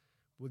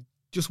 well,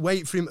 just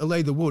wait for him to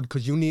lay the wood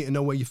because you need to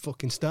know where you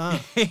fucking start.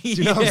 Do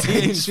you know what I'm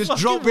saying? Just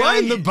drop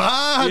behind the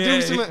bar,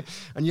 do something.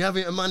 And you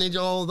having to manage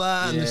all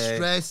that and the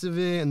stress of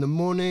it and the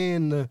money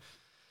and the...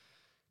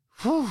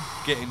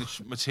 Getting the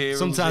materials.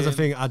 Sometimes in. I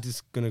think I'm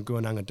just going to go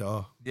and hang a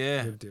door.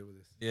 Yeah. Deal with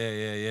this.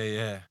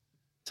 Yeah.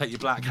 Take your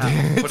black hat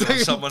and put it on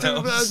someone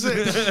else.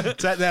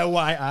 Take their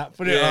white hat,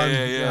 put it on.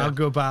 Yeah. I'll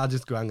go by, I'll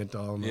just go hang a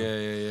door. Man.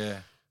 Yeah.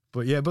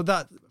 But You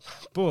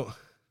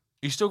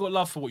still got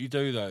love for what you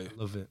do, though.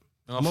 love it.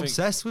 And I I'm think-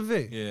 obsessed with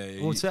it.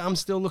 Yeah. I'm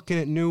still looking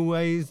at new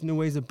ways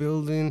of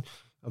building.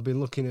 I've been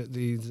looking at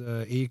these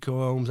eco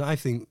homes. I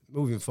think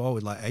moving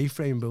forward, like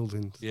A-frame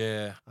buildings,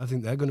 Yeah. I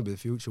think they're going to be the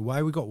future.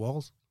 Why we got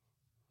walls?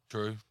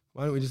 True.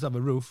 Why don't we just have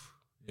a roof?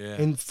 Yeah.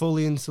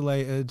 Fully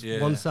insulated,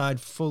 Yeah. one side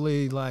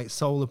fully like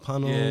solar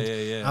panelled,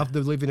 Yeah. have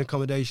the living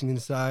accommodation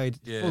inside,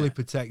 Yeah. fully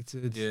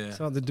protected. Yeah. That's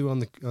what they do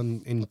in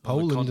Poland and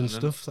continent.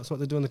 stuff. That's what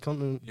they do on the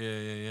continent.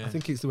 Yeah. I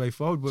think it's the way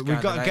forward. But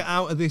we've got to get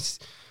out of this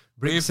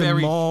we're bricks and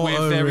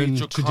mortar very and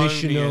draconian,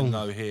 traditional.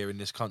 though, here in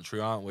this country,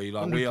 aren't we?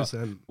 Like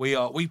 100%.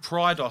 we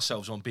pride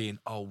ourselves on being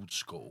old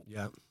school.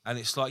 Yeah. And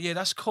it's like, yeah,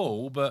 that's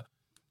cool, but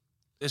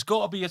there's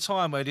got to be a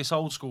time where this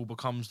old school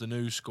becomes the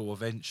new school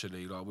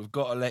eventually. Like, we've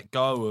got to let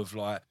go of,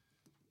 like,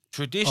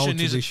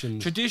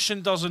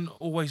 tradition doesn't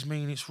always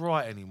mean it's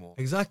right anymore.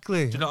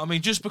 Exactly. Do you know what I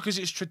mean? Just because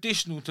it's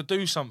traditional to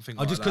do something Or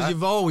like just that. because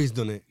you've always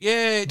done it.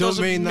 Yeah, it Don't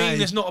doesn't mean mean that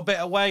there's not a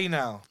better way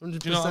now. 100%.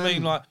 Do you know what I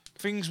mean? Like,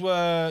 things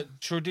were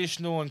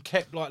traditional and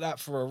kept like that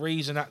for a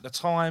reason at the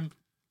time,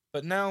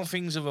 but now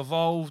things have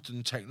evolved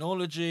and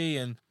technology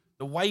and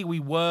the way we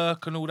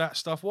work and all that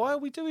stuff. Why are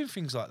we doing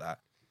things like that?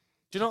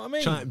 Do you know what I mean?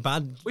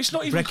 It's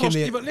not even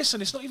but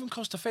listen, it's not even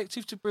cost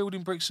effective to build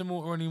in bricks and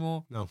mortar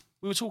anymore. No.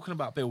 We were talking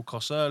about build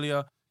costs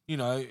earlier. You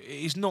know, it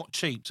is not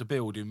cheap to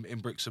build in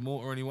bricks and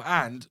mortar anymore.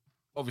 And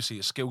obviously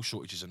a skill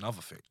shortage is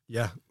another thing.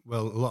 Yeah.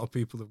 Well, a lot of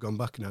people have gone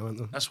back now, haven't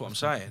they? That's what I'm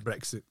saying.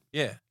 Brexit.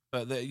 Yeah.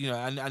 But,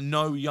 and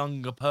no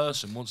younger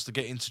person wants to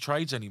get into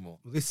trades anymore.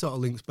 Well, this sort of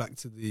links back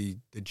to the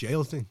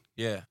jail thing.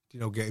 Yeah. You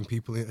know, getting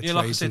people into Yeah,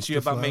 like I trades said and to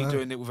you stuff about like me that.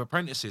 doing it with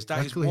apprentices. That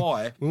Exactly. is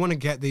why. We want to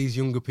get these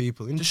younger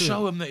people into To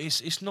show it. them that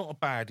it's not a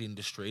bad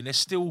industry and there's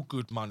still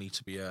good money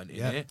to be earned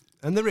in it.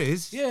 And there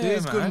is. Yeah, there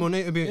is good man.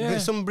 money to be. Yeah.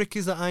 There's some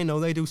brickies that I know,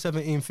 they do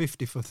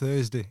 $17.50 for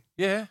Thursday.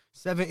 Yeah.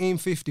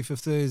 $17.50 for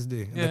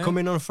Thursday. And Yeah. they come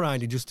in on a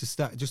Friday just to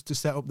set up the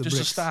Just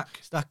to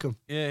bricks. stack. them.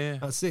 Yeah.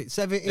 That's it.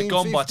 $17.50. They're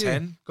gone by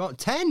 10. Got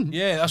 10.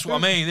 Yeah, that's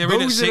what I mean. They're in at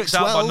Those are 6,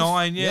 out by 12.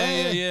 9.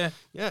 Yeah.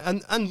 Yeah,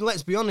 and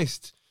let's be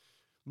honest,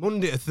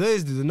 Monday to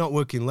Thursday they're not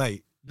working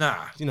late.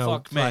 Nah, You know,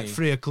 fuck it's me. like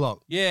 3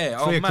 o'clock.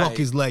 Yeah, 3 o'clock mate.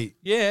 is late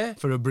Yeah.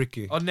 for a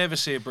brickie. I'd never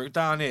see a brick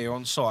down here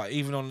on site,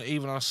 even on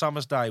a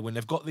summer's day when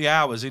they've got the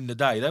hours in the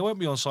day. They won't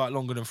be on site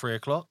longer than 3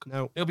 o'clock.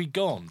 No, They'll be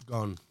gone.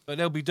 gone. But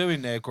they'll be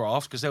doing their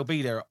graft because they'll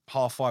be there at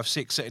 5:30,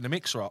 6, setting the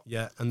mixer up.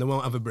 Yeah, and they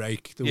won't have a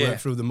break. They'll Yeah. work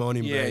through the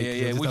morning Yeah, break. yeah,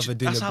 They'll yeah. just Which, have a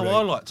dinner that's how break.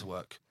 I like to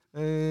work. Uh,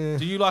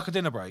 Do you like a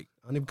dinner break?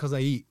 only because I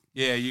eat.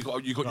 Yeah, you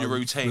got your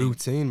routine.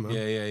 Routine, man.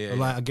 Yeah.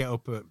 Like I get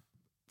up at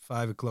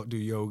 5 o'clock, do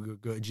yoga,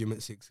 go to gym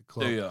at 6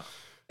 o'clock. Do you?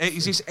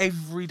 Is this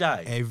every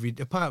day?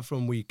 Apart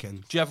from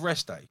weekends. Do you have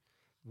rest day?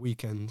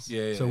 Weekends.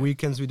 Yeah, So yeah.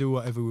 weekends we do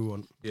whatever we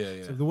want. Yeah.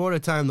 So if there were a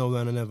time though,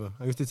 then I never.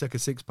 I used to take a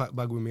 6-pack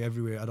bag with me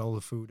everywhere. I had all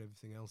the food,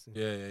 everything else in.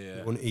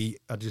 Yeah. I wouldn't eat.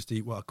 I'd just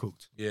eat what I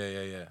cooked.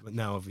 Yeah. But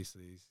now,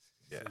 obviously,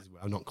 Yeah.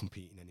 I'm not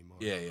competing anymore.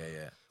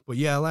 Yeah. But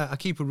yeah, I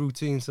keep a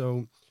routine.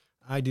 So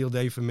ideal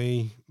day for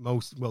me,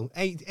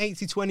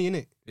 80-20 in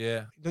it.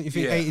 Yeah. Don't you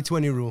think Yeah.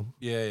 80-20 rule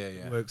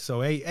Yeah. works? So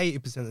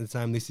 80% of the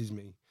time, this is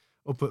me.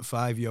 Up at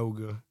 5,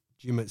 yoga,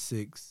 gym at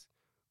 6,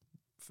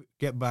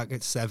 get back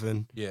at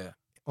 7, Yeah.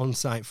 on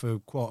site for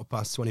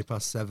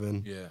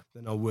 7:15. Yeah.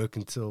 Then I'll work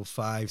until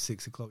 5,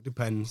 6 o'clock,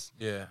 depends.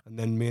 Yeah. And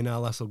then me and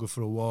Alas will go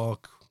for a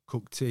walk,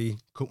 cook tea,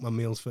 cook my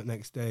meals for the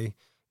next day.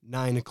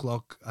 9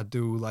 o'clock, I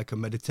do like a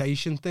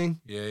meditation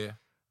thing. Yeah.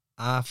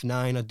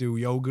 9:30, I do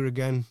yoga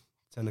again.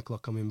 10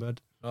 o'clock, I'm in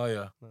bed. Oh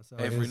yeah. That's how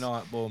it Every is.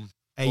 night, boom.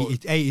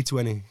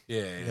 80-20.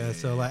 Yeah.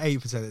 So like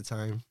 80% of the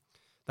time.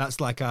 That's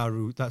like our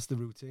route. That's the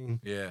routine.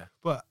 Yeah.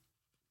 But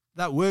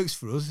that works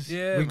for us.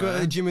 Yeah, we go to the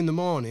man. gym in the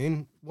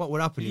morning. What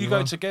would happen? You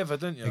go together,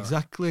 don't you?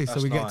 Exactly. So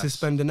That's we get to nice.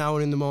 spend an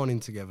hour in the morning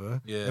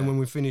together. Yeah. And when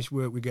we finish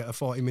work, we get a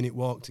 40-minute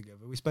walk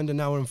together. We spend an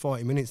hour and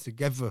 40 minutes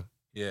together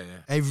Yeah.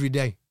 every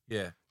day.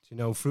 Yeah. You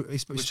know,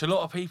 Which a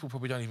lot of people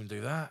probably don't even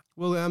do that.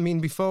 well, I mean,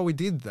 before we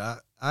did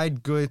that,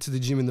 I'd go to the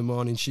gym in the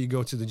morning. She'd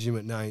go to the gym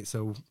at night.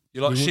 So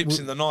You're like we- ships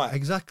we- in the night.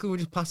 exactly, we're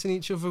just passing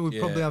each other. We'd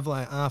Yeah. probably have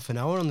like half an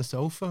hour on the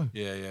sofa.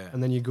 Yeah.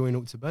 And then you're going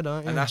up to bed,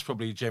 aren't you? And that's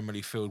probably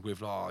generally filled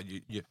with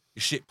your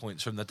shit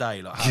points from the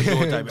day, like how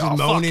your day. Just Oh,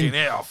 moaning- fucking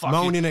hell, fucking.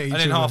 moaning at each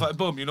and then half other.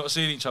 boom, you're not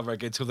seeing each other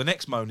again till the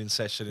next moaning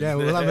session. Yeah,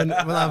 we'll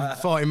have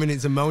 40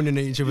 minutes of moaning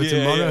at each other Yeah,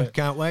 tomorrow. yeah.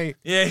 Can't wait.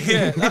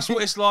 Yeah. That's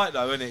what it's like,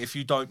 though, isn't it? If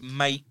you don't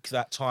make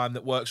that time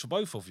that works for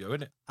both of you,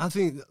 isn't it? I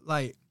think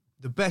like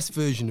the best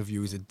version of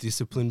you is a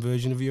disciplined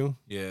version of you.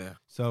 Yeah.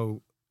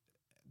 So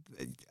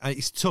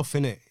it's tough,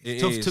 innit?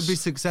 It's It tough to is. be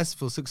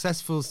successful.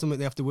 Successful is something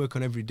they have to work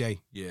on every day,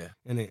 Yeah.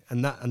 innit?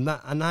 And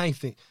I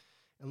think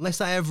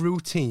unless I have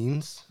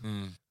routines,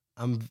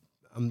 I'm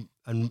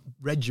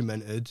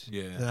regimented,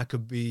 Yeah. then I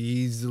could be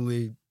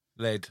easily.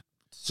 Led.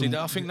 See,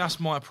 I think that's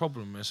my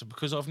problem, is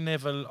because I've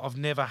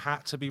never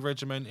had to be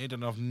regimented,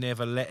 and I've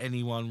never let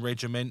anyone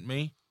regiment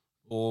me,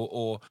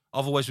 or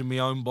I've always been my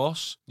own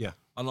boss. Yeah.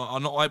 And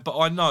but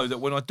I know that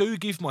when I do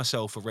give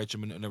myself a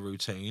regiment and a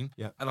routine,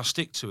 Yeah. and I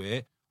stick to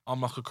it,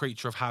 I'm like a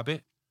creature of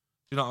habit.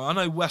 You know, I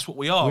know that's what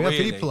we are. We are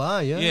really. people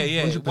are, yeah.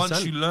 Yeah. 100%.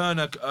 Once you learn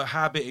a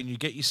habit and you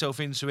get yourself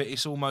into it,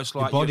 it's almost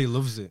Your like body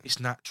loves it. it's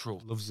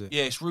natural. Loves it.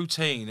 Yeah, it's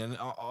routine, and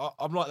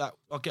I'm like that.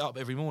 I get up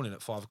every morning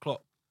at 5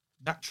 o'clock.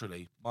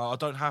 Naturally, I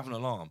don't have an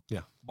alarm.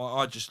 Yeah.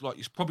 I just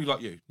it's probably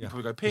like you. Yeah. You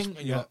probably go ping, and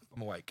you're yeah. like,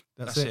 I'm awake.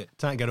 That's That's it. it.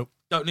 Time to get up.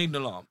 Don't need an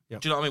alarm.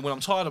 Yep. Do you know what I mean? When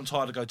I'm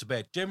tired to go to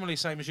bed. Generally,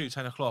 same as you,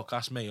 10 o'clock.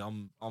 That's me.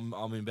 I'm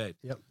in bed.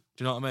 Yep.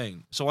 Do you know what I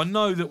mean? So I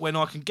know that when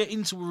I can get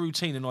into a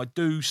routine and I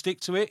do stick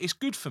to it, it's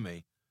good for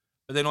me.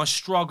 But then I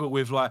struggle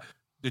with like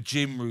the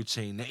gym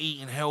routine, the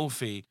eating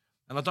healthy.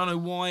 And I don't know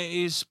why it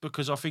is,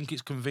 because I think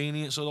it's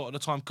convenience a lot of the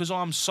time. Because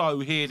I'm so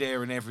here,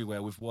 there, and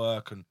everywhere with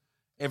work and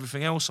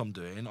everything else I'm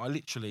doing, I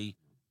literally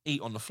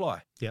eat on the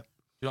fly. Yep.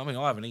 You know what I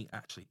mean? I haven't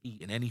actually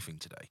eaten anything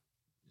today.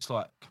 It's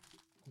like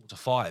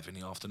 4:45 in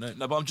the afternoon.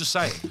 No, but I'm just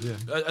saying, Yeah.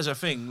 as a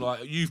thing,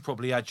 like you've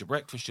probably had your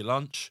breakfast, your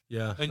lunch,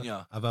 Yeah. haven't you?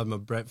 I've had my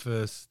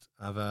breakfast.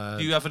 Do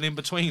you have an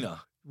in-betweener?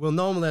 Well,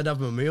 normally I'd have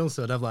my meal,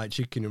 so I'd have like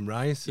chicken and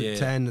rice at Yeah.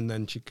 10, and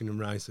then chicken and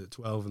rice at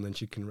 12, and then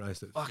chicken and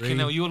rice at 3. Fucking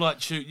hell, you're like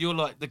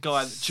the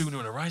guy that tuna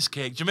and a rice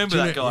cake. Do you remember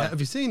that guy? Yeah, have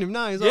you seen him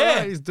now? He's Yeah. all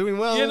right. He's doing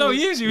well. Yeah, no,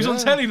 he is. He was on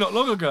Yeah. telly not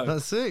long ago.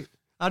 That's it.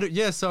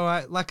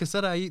 So like I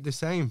said, I eat the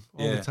same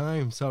all Yeah. the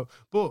time. So,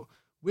 but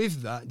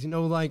with that, you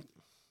know, like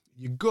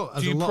your gut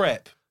has Do a you lot.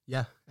 prep?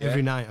 Yeah, Yeah.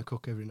 every night I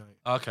cook every night.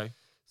 Okay.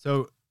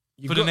 So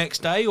your For the gut-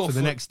 next day or for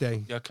the next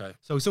day. Yeah, okay.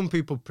 So some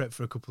people prep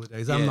for a couple of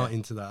days. I'm Yeah. not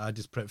into that. I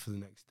just prep for the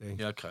next day.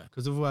 Yeah, okay.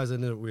 Because otherwise I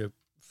end up with a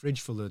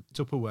fridge full of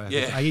Tupperware.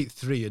 Yeah. I eat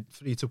three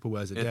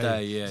Tupperwares a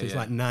day. Yeah, So it's yeah.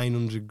 like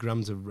 900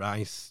 grams of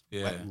rice,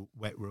 Yeah.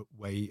 wet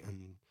weight,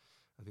 and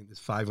I think there's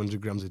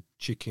 500 grams of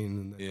chicken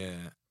and then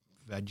Yeah,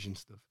 veg and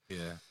stuff.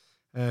 yeah.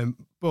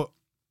 But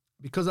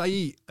because I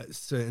eat at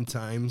certain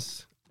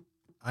times,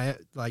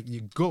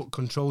 your gut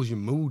controls your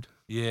mood.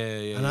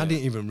 Yeah. And I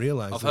didn't even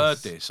realize I've heard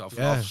this. I've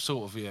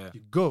sort of, Your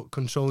gut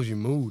controls your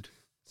mood.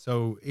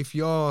 So if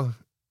you're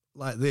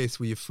like this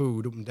with your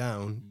food up and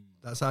down,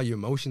 that's how your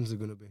emotions are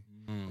going to be.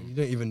 And you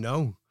don't even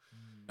know.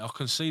 I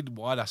can see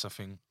why that's a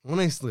thing.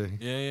 Honestly.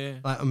 Yeah.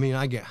 Like, I mean,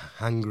 I get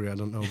hangry. I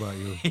don't know about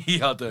you.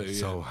 Yeah, I do. I'm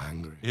so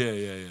hangry.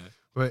 Yeah.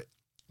 But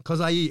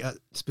because I eat at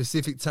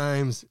specific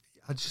times,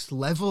 I just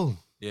level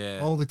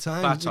all the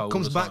time. Plateau It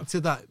comes all the back time.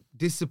 to that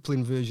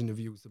disciplined version of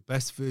you. It's the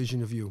best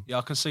version of you. Yeah,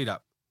 I can see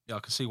that. Yeah, I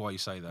can see why you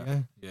say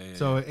that. Yeah.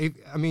 So,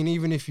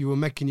 even if you were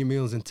making your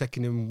meals and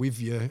taking them with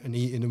you and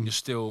eating them, you're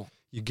still...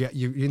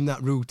 you're in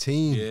that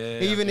routine. Yeah.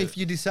 Even if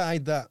you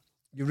decide that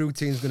your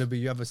routine is going to be,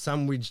 you have a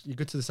sandwich, you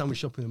go to the sandwich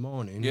shop in the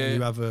morning, Yeah.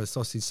 you have a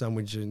sausage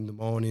sandwich in the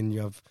morning,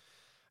 you have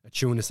a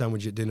tuna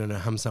sandwich at dinner and a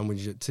ham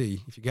sandwich at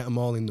tea. If you get them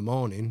all in the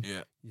morning,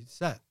 Yeah. you're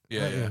set.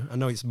 Yeah, aren't you? yeah. I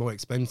know it's more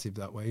expensive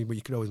that way, but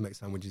you could always make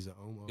sandwiches at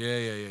home.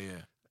 Yeah.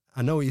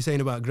 I know what you're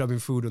saying about grabbing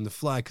food on the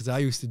fly, because I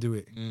used to do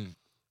it. Mm.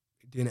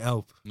 It didn't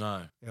help.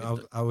 No.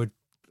 I would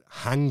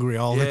hangry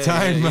all the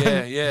time,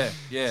 man. Yeah.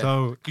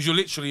 So, Because you're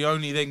literally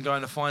only then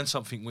going to find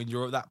something when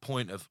you're at that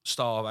point of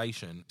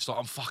starvation. It's like,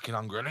 I'm fucking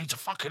hungry. I need to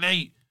fucking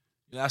eat.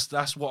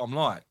 That's what I'm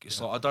like. It's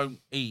like I don't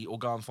eat or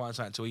go and find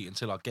something to eat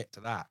until I get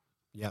to that.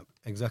 yeah,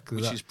 exactly.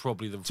 Which that. is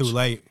probably the Too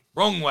late.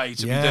 wrong way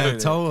to be Yeah, doing it.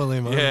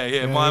 totally, man.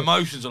 Yeah. My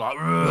emotions are like, you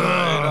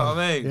know what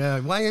I mean? Yeah,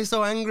 why are you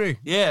so angry?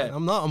 Yeah.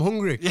 I'm not, I'm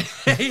hungry.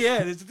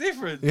 Yeah, there's a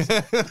difference.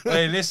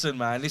 Hey, listen,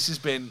 man, this has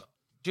been...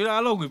 Do you know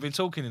how long we've been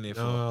talking in here for?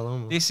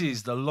 No, This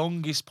is the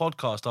longest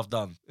podcast I've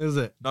done. is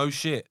it? No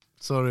shit.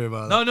 Sorry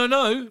about that.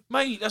 No,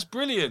 mate, that's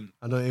brilliant.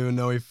 I don't even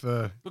know if...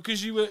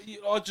 Because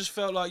I just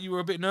felt like you were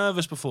a bit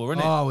nervous before,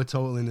 innit? Oh, we're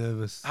totally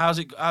nervous. How's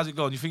it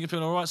gone? You think you're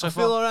feeling all right so I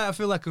far? feel all right. I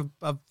feel like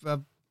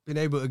I've been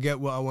able to get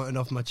what I wanted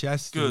off my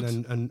chest. Good.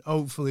 And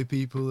hopefully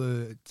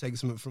people take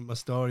something from my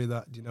story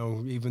that,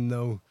 even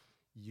though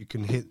you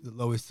can hit the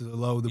lowest of the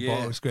low, the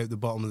bottom, scrape the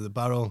bottom of the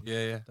barrel.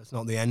 Yeah. That's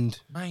not the end.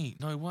 Mate,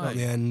 no way. Not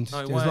the end. No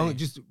As long, way.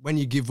 just when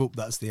you give up,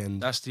 that's the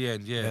end. That's the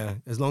end, yeah.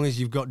 As long as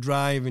you've got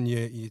drive and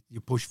you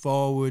push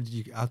forward,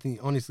 I think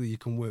honestly you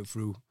can work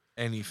through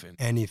Anything.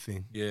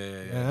 anything. Yeah.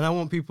 And I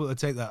want people to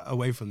take that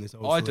away from this. I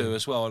hopefully. do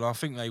as well, and I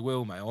think they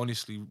will, mate. I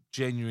honestly,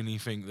 genuinely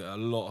think that a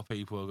lot of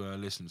people are going to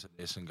listen to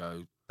this and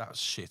go, that's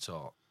shit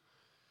art.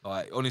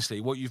 Like,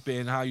 honestly, what you've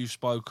been, how you've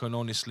spoken,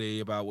 honestly,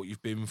 about what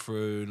you've been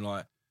through and,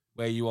 like,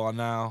 where you are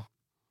now.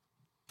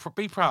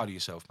 Be proud of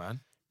yourself,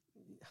 man.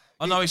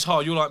 I know it's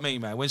hard. You're like me,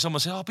 man. When someone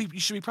says, "Oh, you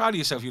should be proud of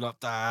yourself," you're like,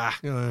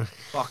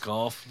 fuck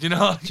off. Do you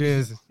know?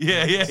 Cheers.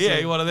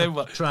 Yeah. One of them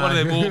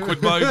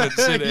awkward moments,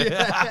 isn't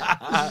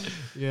it?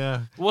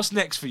 Yeah. What's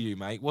next for you,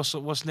 mate?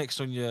 What's next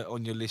on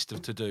your list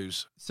of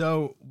to-dos?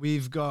 So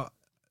we're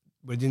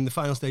in the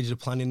final stages of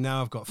planning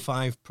now. I've got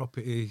 5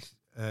 properties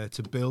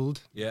to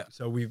build. Yeah.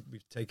 So we've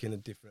taken a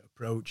different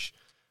approach.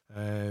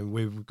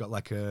 We've got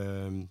like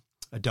a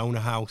donor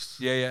house.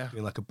 Yeah.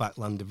 Doing like a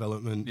backland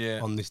development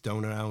on this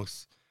donor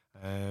house.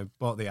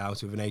 Bought the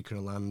house with an acre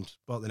of land.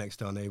 Bought the next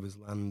door neighbour's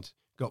land.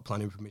 Got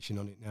planning permission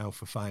on it now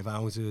for 5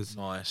 houses.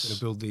 Nice. Going to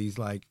build these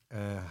like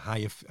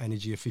high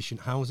energy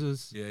efficient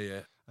houses. Yeah.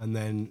 And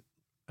then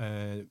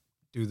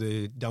do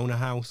the donor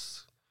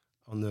house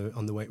on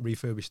the way,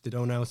 refurbish the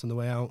donor house on the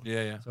way out.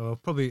 Yeah. So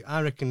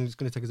I reckon it's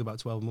going to take us about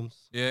 12 months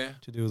Yeah.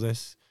 to do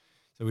this.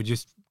 So we're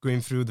just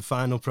going through the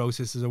final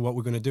processes of what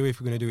we're going to do. If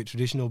we're going to do it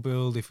traditional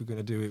build, if we're going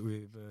to do it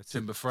with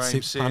Timber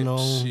frame, SIP panel,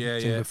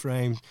 sips, timber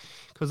frame,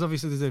 because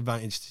obviously there's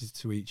advantages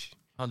to each.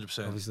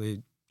 100%.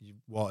 Obviously, you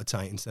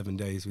watertight in 7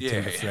 days with Yeah,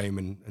 timber yeah. frame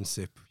and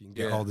SIP. You can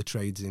get all the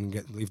trades in,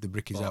 leave the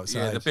brickies outside.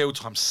 Yeah, the build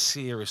time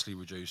seriously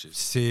reduces.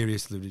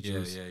 Seriously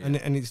reduced. Yeah.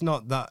 And it's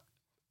not that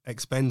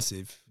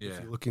expensive if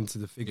Yeah. you look into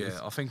the figures.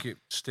 Yeah, I think it's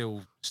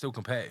still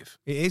competitive.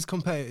 It is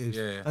competitive.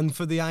 Yeah. And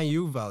for the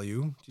IU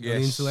value, the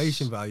Yes.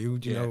 insulation value,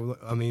 Yeah.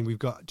 we've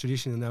got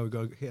traditional now, we've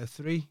got to hit a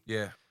 3.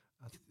 Yeah.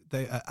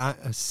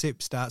 A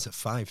SIP starts at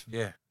 5.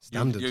 Yeah.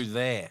 Standard. You're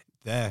there.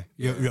 There.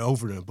 You're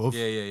over and above.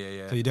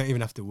 Yeah. So you don't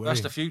even have to worry.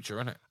 That's the future,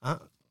 isn't it?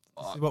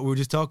 This is what we were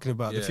just talking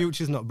about. The Yeah.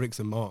 future's not bricks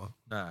and mortar.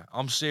 Nah,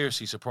 I'm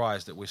seriously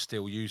surprised that we're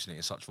still using it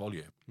in such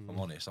volume, if Mm. I'm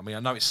honest. I mean, I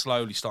know it's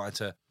slowly starting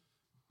to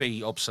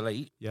be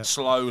obsolete, Yeah.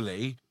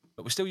 slowly,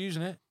 but we're still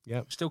using it.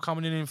 Yeah. Still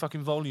coming in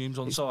fucking volumes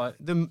on site.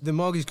 The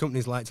mortgage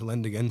companies like to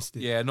lend against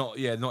it. Yeah, not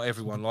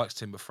everyone likes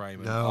timber frame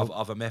and No.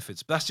 other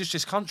methods. But that's just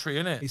this country,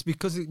 isn't it? It's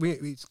because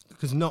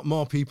not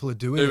more people are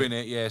doing Doing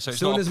it, yeah. So As it's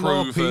soon not as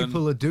proven. more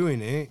people are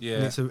doing it, Yeah.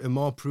 and it's a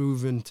more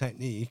proven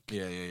technique,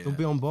 Yeah. they'll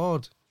be on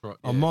board. Right,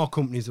 Or yeah. more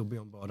companies will be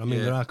on board. I mean,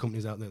 Yeah. there are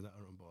companies out there that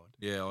are on board.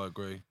 Yeah, I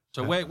agree.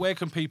 So where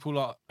can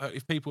people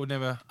if people have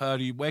never heard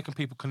of you, where can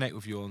people connect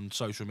with you on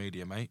social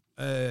media, mate?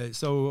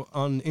 So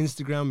on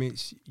Instagram,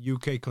 it's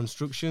UK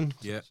Construction.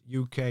 Yeah. It's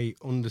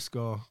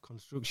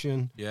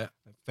UK_construction. Yeah,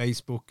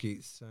 Facebook,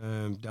 it's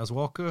Daz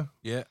Walker.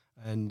 yeah.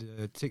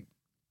 And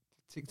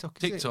TikTok.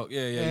 Is TikTok,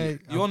 it?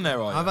 yeah. You on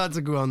there, are you? I've had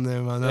to go on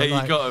there, man.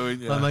 Yeah, you got to.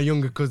 Yeah. Like my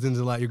younger cousins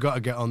are like, you got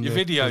to get on Your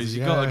there. videos,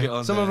 you got to get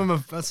on some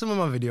there. Some of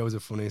my videos are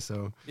funny,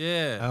 so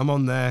Yeah. I'm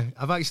on there.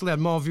 I've actually had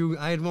more views.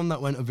 I had one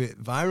that went a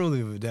bit viral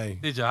the other day.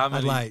 Did you? How I had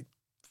many? like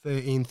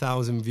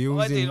 13,000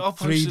 views in I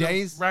 3 posted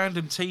days. A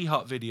random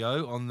T-Hut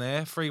video on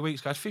there 3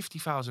 weeks ago.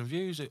 50,000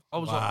 views. I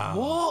was like, Wow.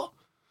 what?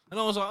 And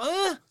I was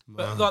like,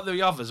 But like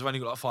the others have only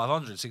got like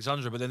 500,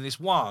 600. But then this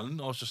one,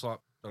 I was just like,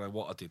 I don't know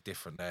what I did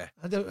different there.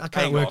 I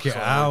can't work it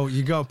out.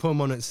 You got to put them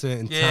on at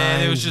certain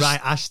times. It was just,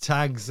 right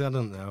hashtags. I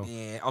don't know.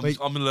 Yeah,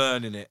 I'm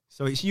learning it.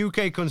 So it's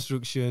UK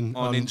Construction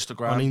On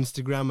Instagram. on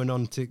Instagram and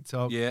on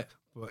TikTok. Yeah.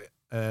 But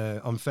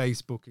on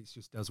Facebook, it's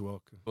just Daz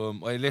Walker.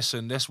 Hey,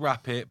 listen, let's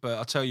wrap it. But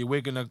I tell you,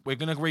 we're gonna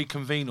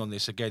reconvene on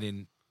this again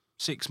in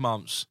 6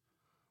 months.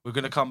 We're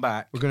gonna come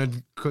back. We're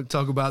gonna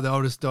talk about the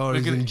horror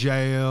stories in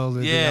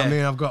jail. Yeah, I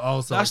mean, I've got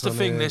all sorts. That's the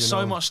thing. Here, There's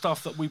so much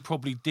stuff that we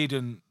probably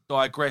didn't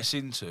digress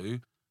into.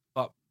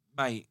 But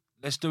mate,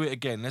 let's do it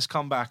again. Let's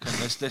come back and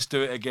let's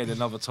do it again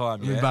another time.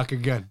 We're back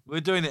again.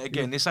 We're doing it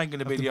again. This ain't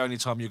gonna be the only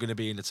time you're gonna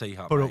be in the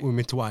T-Hut. Put up with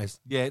me twice.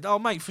 Yeah. Oh,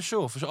 mate, for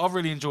sure. I've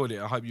really enjoyed it.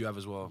 I hope you have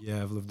as well.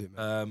 Yeah, I've loved it,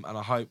 man. And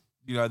I hope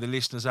the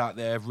listeners out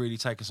there have really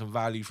taken some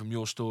value from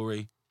your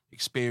story,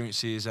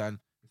 experiences, and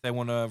if they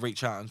want to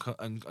reach out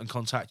and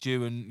contact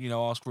you and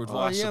ask for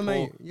advice, yeah, support.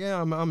 mate.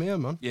 Yeah, I'm here,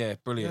 man. Yeah,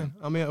 brilliant.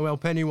 Yeah, I'm here to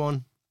help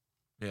anyone.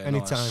 Yeah,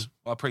 anytime. Nice.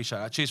 I appreciate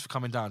that. Cheers for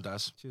coming down,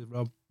 Daz. Cheers,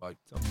 Rob. Bye.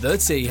 The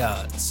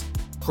T-Hut,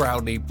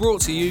 proudly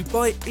brought to you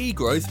by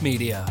eGrowth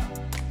Media.